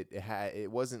film. It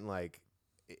wasn't like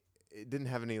it didn't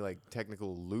have any like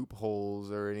technical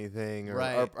loopholes or anything.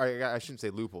 Right. Or I shouldn't say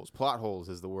loopholes. Plot holes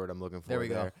is the word I'm looking for. There we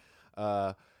go.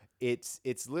 It's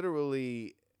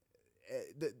literally.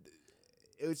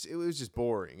 It was just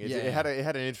boring. It Yeah. had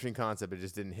an interesting concept. It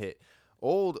just didn't hit.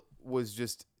 Old was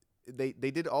just. They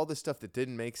did all this stuff that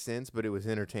didn't make sense, but it was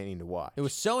entertaining to watch. It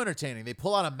was so entertaining. They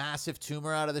pull out a massive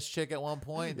tumor out of this chick at one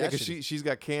point. Yeah, That because she's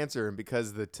got cancer, and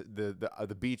because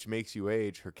the beach makes you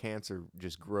age, her cancer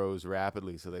just grows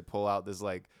rapidly. So they pull out this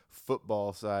like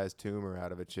football-sized tumor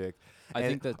out of a chick. I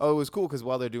think that- it was cool because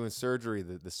while they're doing surgery,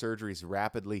 the surgery's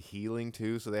rapidly healing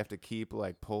too. So they have to keep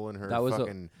like pulling her.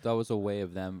 That was a way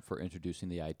of them for introducing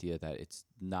the idea that it's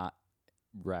not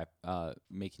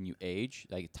making you age.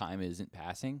 Like time isn't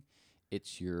passing.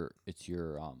 It's your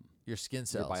skin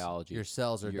cells. your biology. Your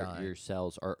cells are dying. Your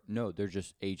cells are they're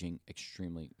just aging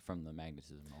extremely from the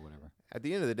magnetism or whatever. At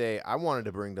the end of the day, I wanted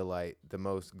to bring to light the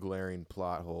most glaring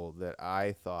plot hole that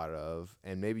I thought of,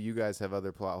 and maybe you guys have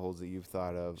other plot holes that you've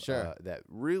thought of. Sure. That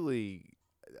really,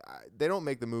 they don't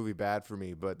make the movie bad for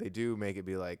me, but they do make it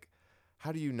be like,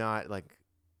 how do you not like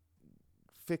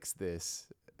fix this?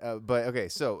 But okay,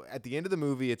 so at the end of the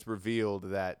movie, it's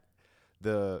revealed that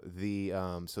so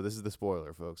this is the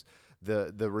spoiler, folks.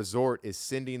 The resort is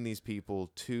sending these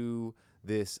people to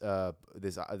this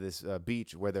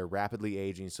beach where they're rapidly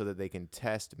aging so that they can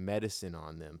test medicine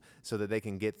on them so that they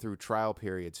can get through trial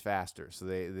periods faster. So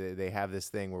they have this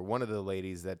thing where one of the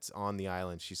ladies that's on the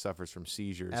island, she suffers from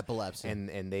seizures, Epilepsy.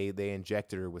 and they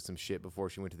injected her with some shit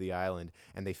before she went to the island,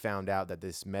 and they found out that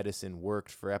this medicine worked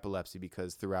for epilepsy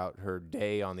because throughout her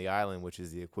day on the island, which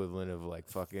is the equivalent of like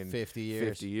fucking 50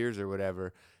 years or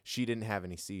whatever, she didn't have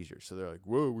any seizures. So they're like,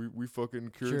 whoa, we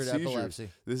fucking cured seizures. epilepsy.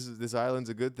 This island's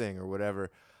a good thing or whatever.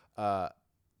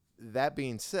 That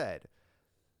being said,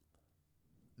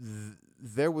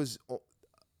 there was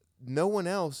no one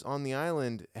else on the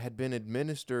island had been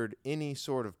administered any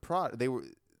sort of product.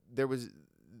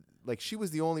 She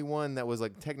was the only one that was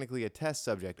like technically a test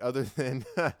subject other than,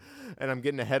 and I'm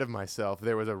getting ahead of myself.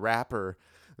 There was a rapper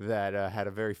that had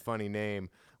a very funny name,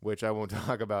 which I won't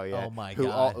talk about yet. Oh my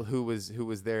God. Who was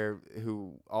there?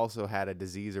 Who also had a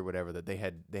disease or whatever that they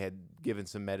had given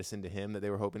some medicine to him that they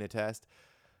were hoping to test.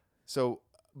 So,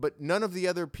 but none of the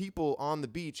other people on the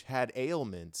beach had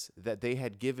ailments that they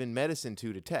had given medicine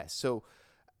to test. So,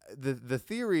 the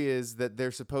theory is that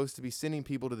they're supposed to be sending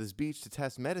people to this beach to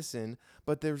test medicine,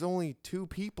 but there's only 2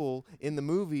 people in the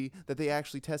movie that they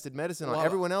actually tested medicine on. Well,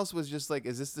 Everyone else was just like,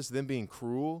 is this just them being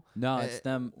cruel? No, it's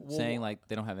them well, saying like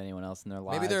they don't have anyone else in their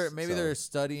lives. Maybe they're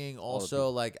studying all the also,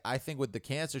 like I think with the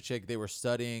cancer chick, they were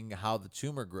studying how the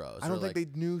tumor grows. I don't or, think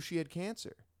they knew she had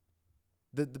cancer.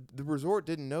 The resort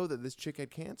didn't know that this chick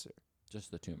had cancer.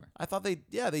 Just the tumor. I thought they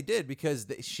did because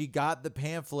she got the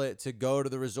pamphlet to go to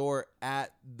the resort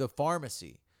at the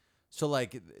pharmacy. So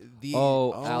like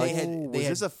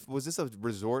was this a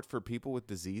resort for people with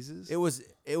diseases? It was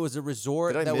a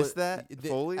resort. Did I miss was, that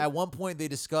fully? At one point, they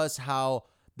discuss how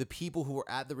the people who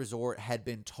were at the resort had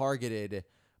been targeted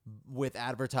with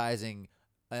advertising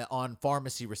on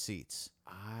pharmacy receipts.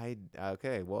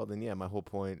 Okay, well then yeah, my whole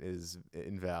point is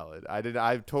invalid.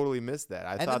 I totally missed that.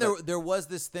 I thought then there was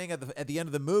this thing at the end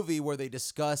of the movie where they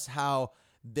discuss how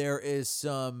there is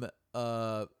some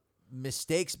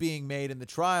mistakes being made in the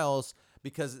trials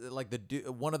because like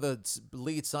one of the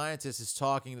lead scientists is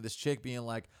talking to this chick being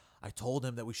like, I told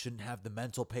him that we shouldn't have the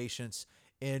mental patients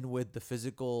in with the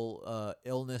physical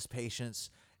illness patients.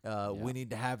 We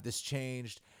need to have this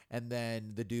changed. And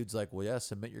then the dude's like, well, yeah,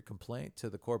 submit your complaint to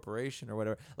the corporation or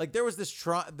whatever. Like there was this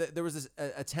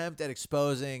attempt at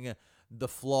exposing the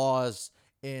flaws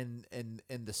in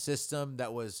the system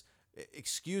that was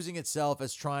excusing itself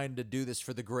as trying to do this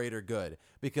for the greater good.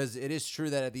 Because it is true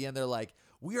that at the end they're like,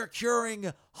 we are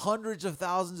curing hundreds of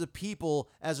thousands of people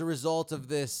as a result of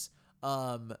this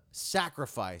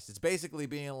sacrifice. It's basically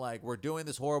being like, we're doing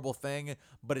this horrible thing,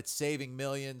 but it's saving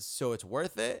millions, so it's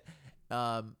worth it.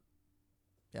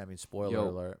 Yeah, I mean, spoiler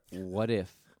alert. What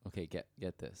if? Okay,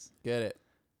 get this. Get it.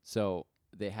 So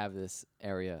they have this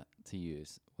area to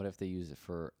use. What if they use it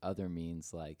for other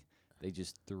means like they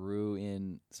just threw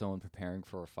in someone preparing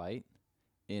for a fight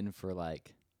in for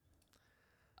like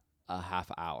a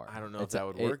half hour. I don't know if that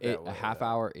would work that way. A half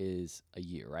hour is a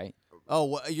year, right?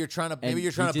 Oh, you're trying to And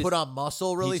you're trying to he put just- on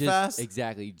muscle really he just- fast.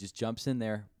 Exactly. He just jumps in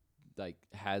there, like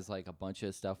has like a bunch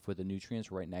of stuff with the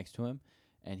nutrients right next to him,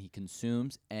 and he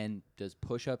consumes and does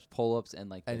push-ups, pull-ups, and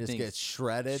like And the just things gets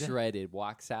shredded? Shredded.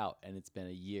 Walks out, and it's been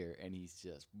a year, and he's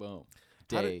just boom.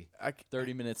 How did- Day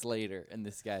 30 minutes later, and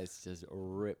this guy's just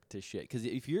ripped to shit. Because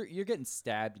if you're getting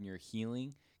stabbed and you're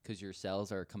healing because your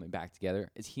cells are coming back together,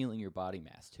 it's healing your body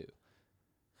mass too.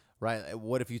 Right.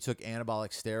 What if you took anabolic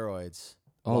steroids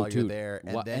Oh, while you're dude. there,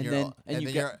 and What- then and you're then- on- and you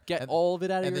then get- you're- get and- all of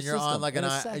it out of and your then you're on system like in an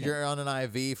a second. you're on an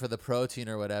IV for the protein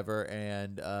or whatever,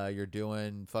 and you're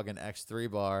doing fucking X3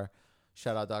 bar.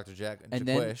 Shout out Dr. Jack And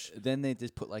Jaquish. then they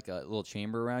just put like a little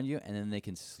chamber around you, and then they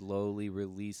can slowly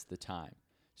release the time,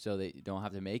 so they don't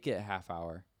have to make it a half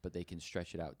hour, but they can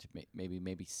stretch it out to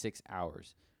maybe 6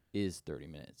 hours is 30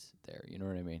 minutes there. You know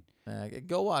what I mean?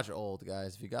 Go watch Old,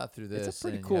 guys. If you got through this, It's a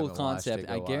pretty and you cool haven't watched concept. it,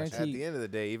 go I watch guarantee- it. At the end of the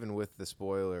day, even with the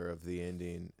spoiler of the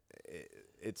ending,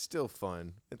 it's still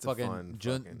fun. It's fucking a fun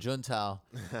Juntao,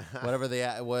 whatever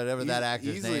that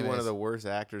actor's easily name one is. of the worst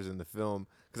actors in the film,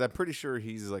 because I'm pretty sure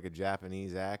he's like a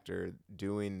Japanese actor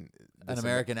doing An this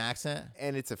American accent,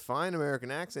 and it's a fine American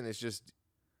accent. It's just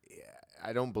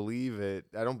I don't believe it.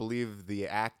 I don't believe the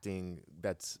acting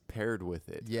that's paired with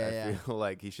it. I feel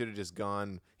like he should have just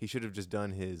gone. He should have just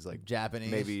done his like Japanese.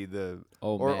 maybe the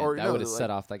man, that would have set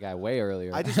off that guy way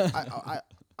earlier. I just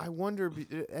I wonder,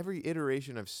 every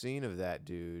iteration I've seen of that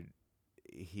dude,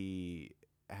 he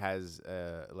has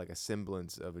like a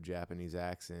semblance of a Japanese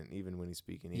accent, even when he's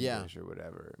speaking English or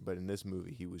whatever. But in this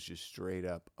movie, he was just straight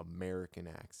up American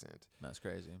accent. That's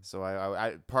crazy. So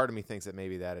I part of me thinks that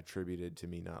maybe that attributed to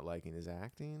me not liking his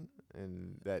acting,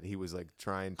 and that he was like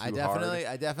trying too hard.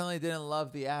 I definitely didn't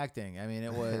love the acting. I mean,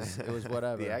 it was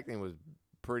whatever. The acting was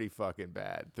pretty fucking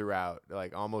bad throughout,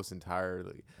 like almost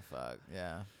entirely. Fuck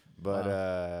yeah.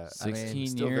 But 16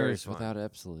 still very years fun. without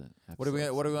Epsilon. What are we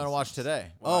going to watch today?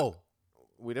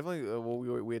 We definitely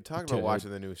we had talked Dude, about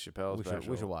watching the new Chappelle special.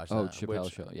 We should watch Oh, that.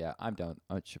 Chappelle show. Yeah, I'm down.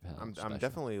 Chappelle. I'm special.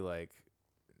 definitely like,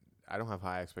 I don't have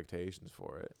high expectations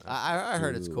for it. I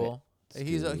heard it's Do cool. it.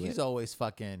 He's Do it. always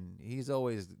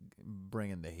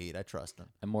bringing the heat. I trust him.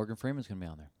 And Morgan Freeman's gonna be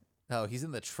on there. No, he's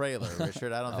in the trailer,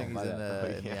 Richard. I don't think he's my in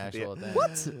bad. the actual thing.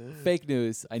 What? Fake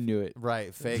news. I knew it.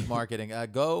 Right, fake marketing.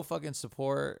 Go fucking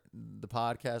support the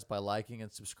podcast by liking and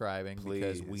subscribing,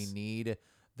 because we Please. need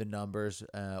the numbers.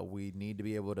 We need to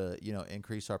be able to,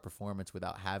 increase our performance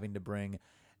without having to bring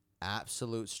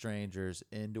absolute strangers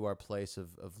into our place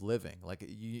of living. Like,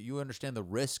 you understand the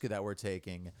risk that we're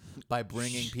taking by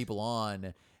bringing people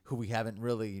on who we haven't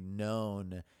really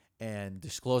known and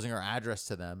disclosing our address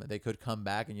to them. They could come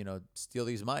back and, steal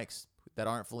these mics that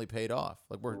aren't fully paid off.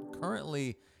 Like, we're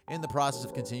currently in the process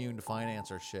of continuing to finance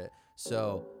our shit.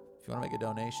 So if you want to make a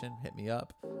donation, hit me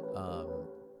up.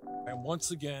 And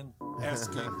once again,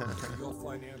 asking for your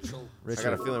financial. Richard, I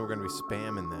got a feeling we're going to be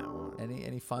spamming that one.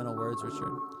 any final words,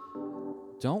 Richard?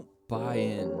 Don't buy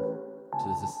in to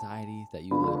the society that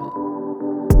you live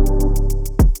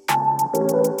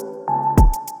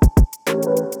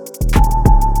in.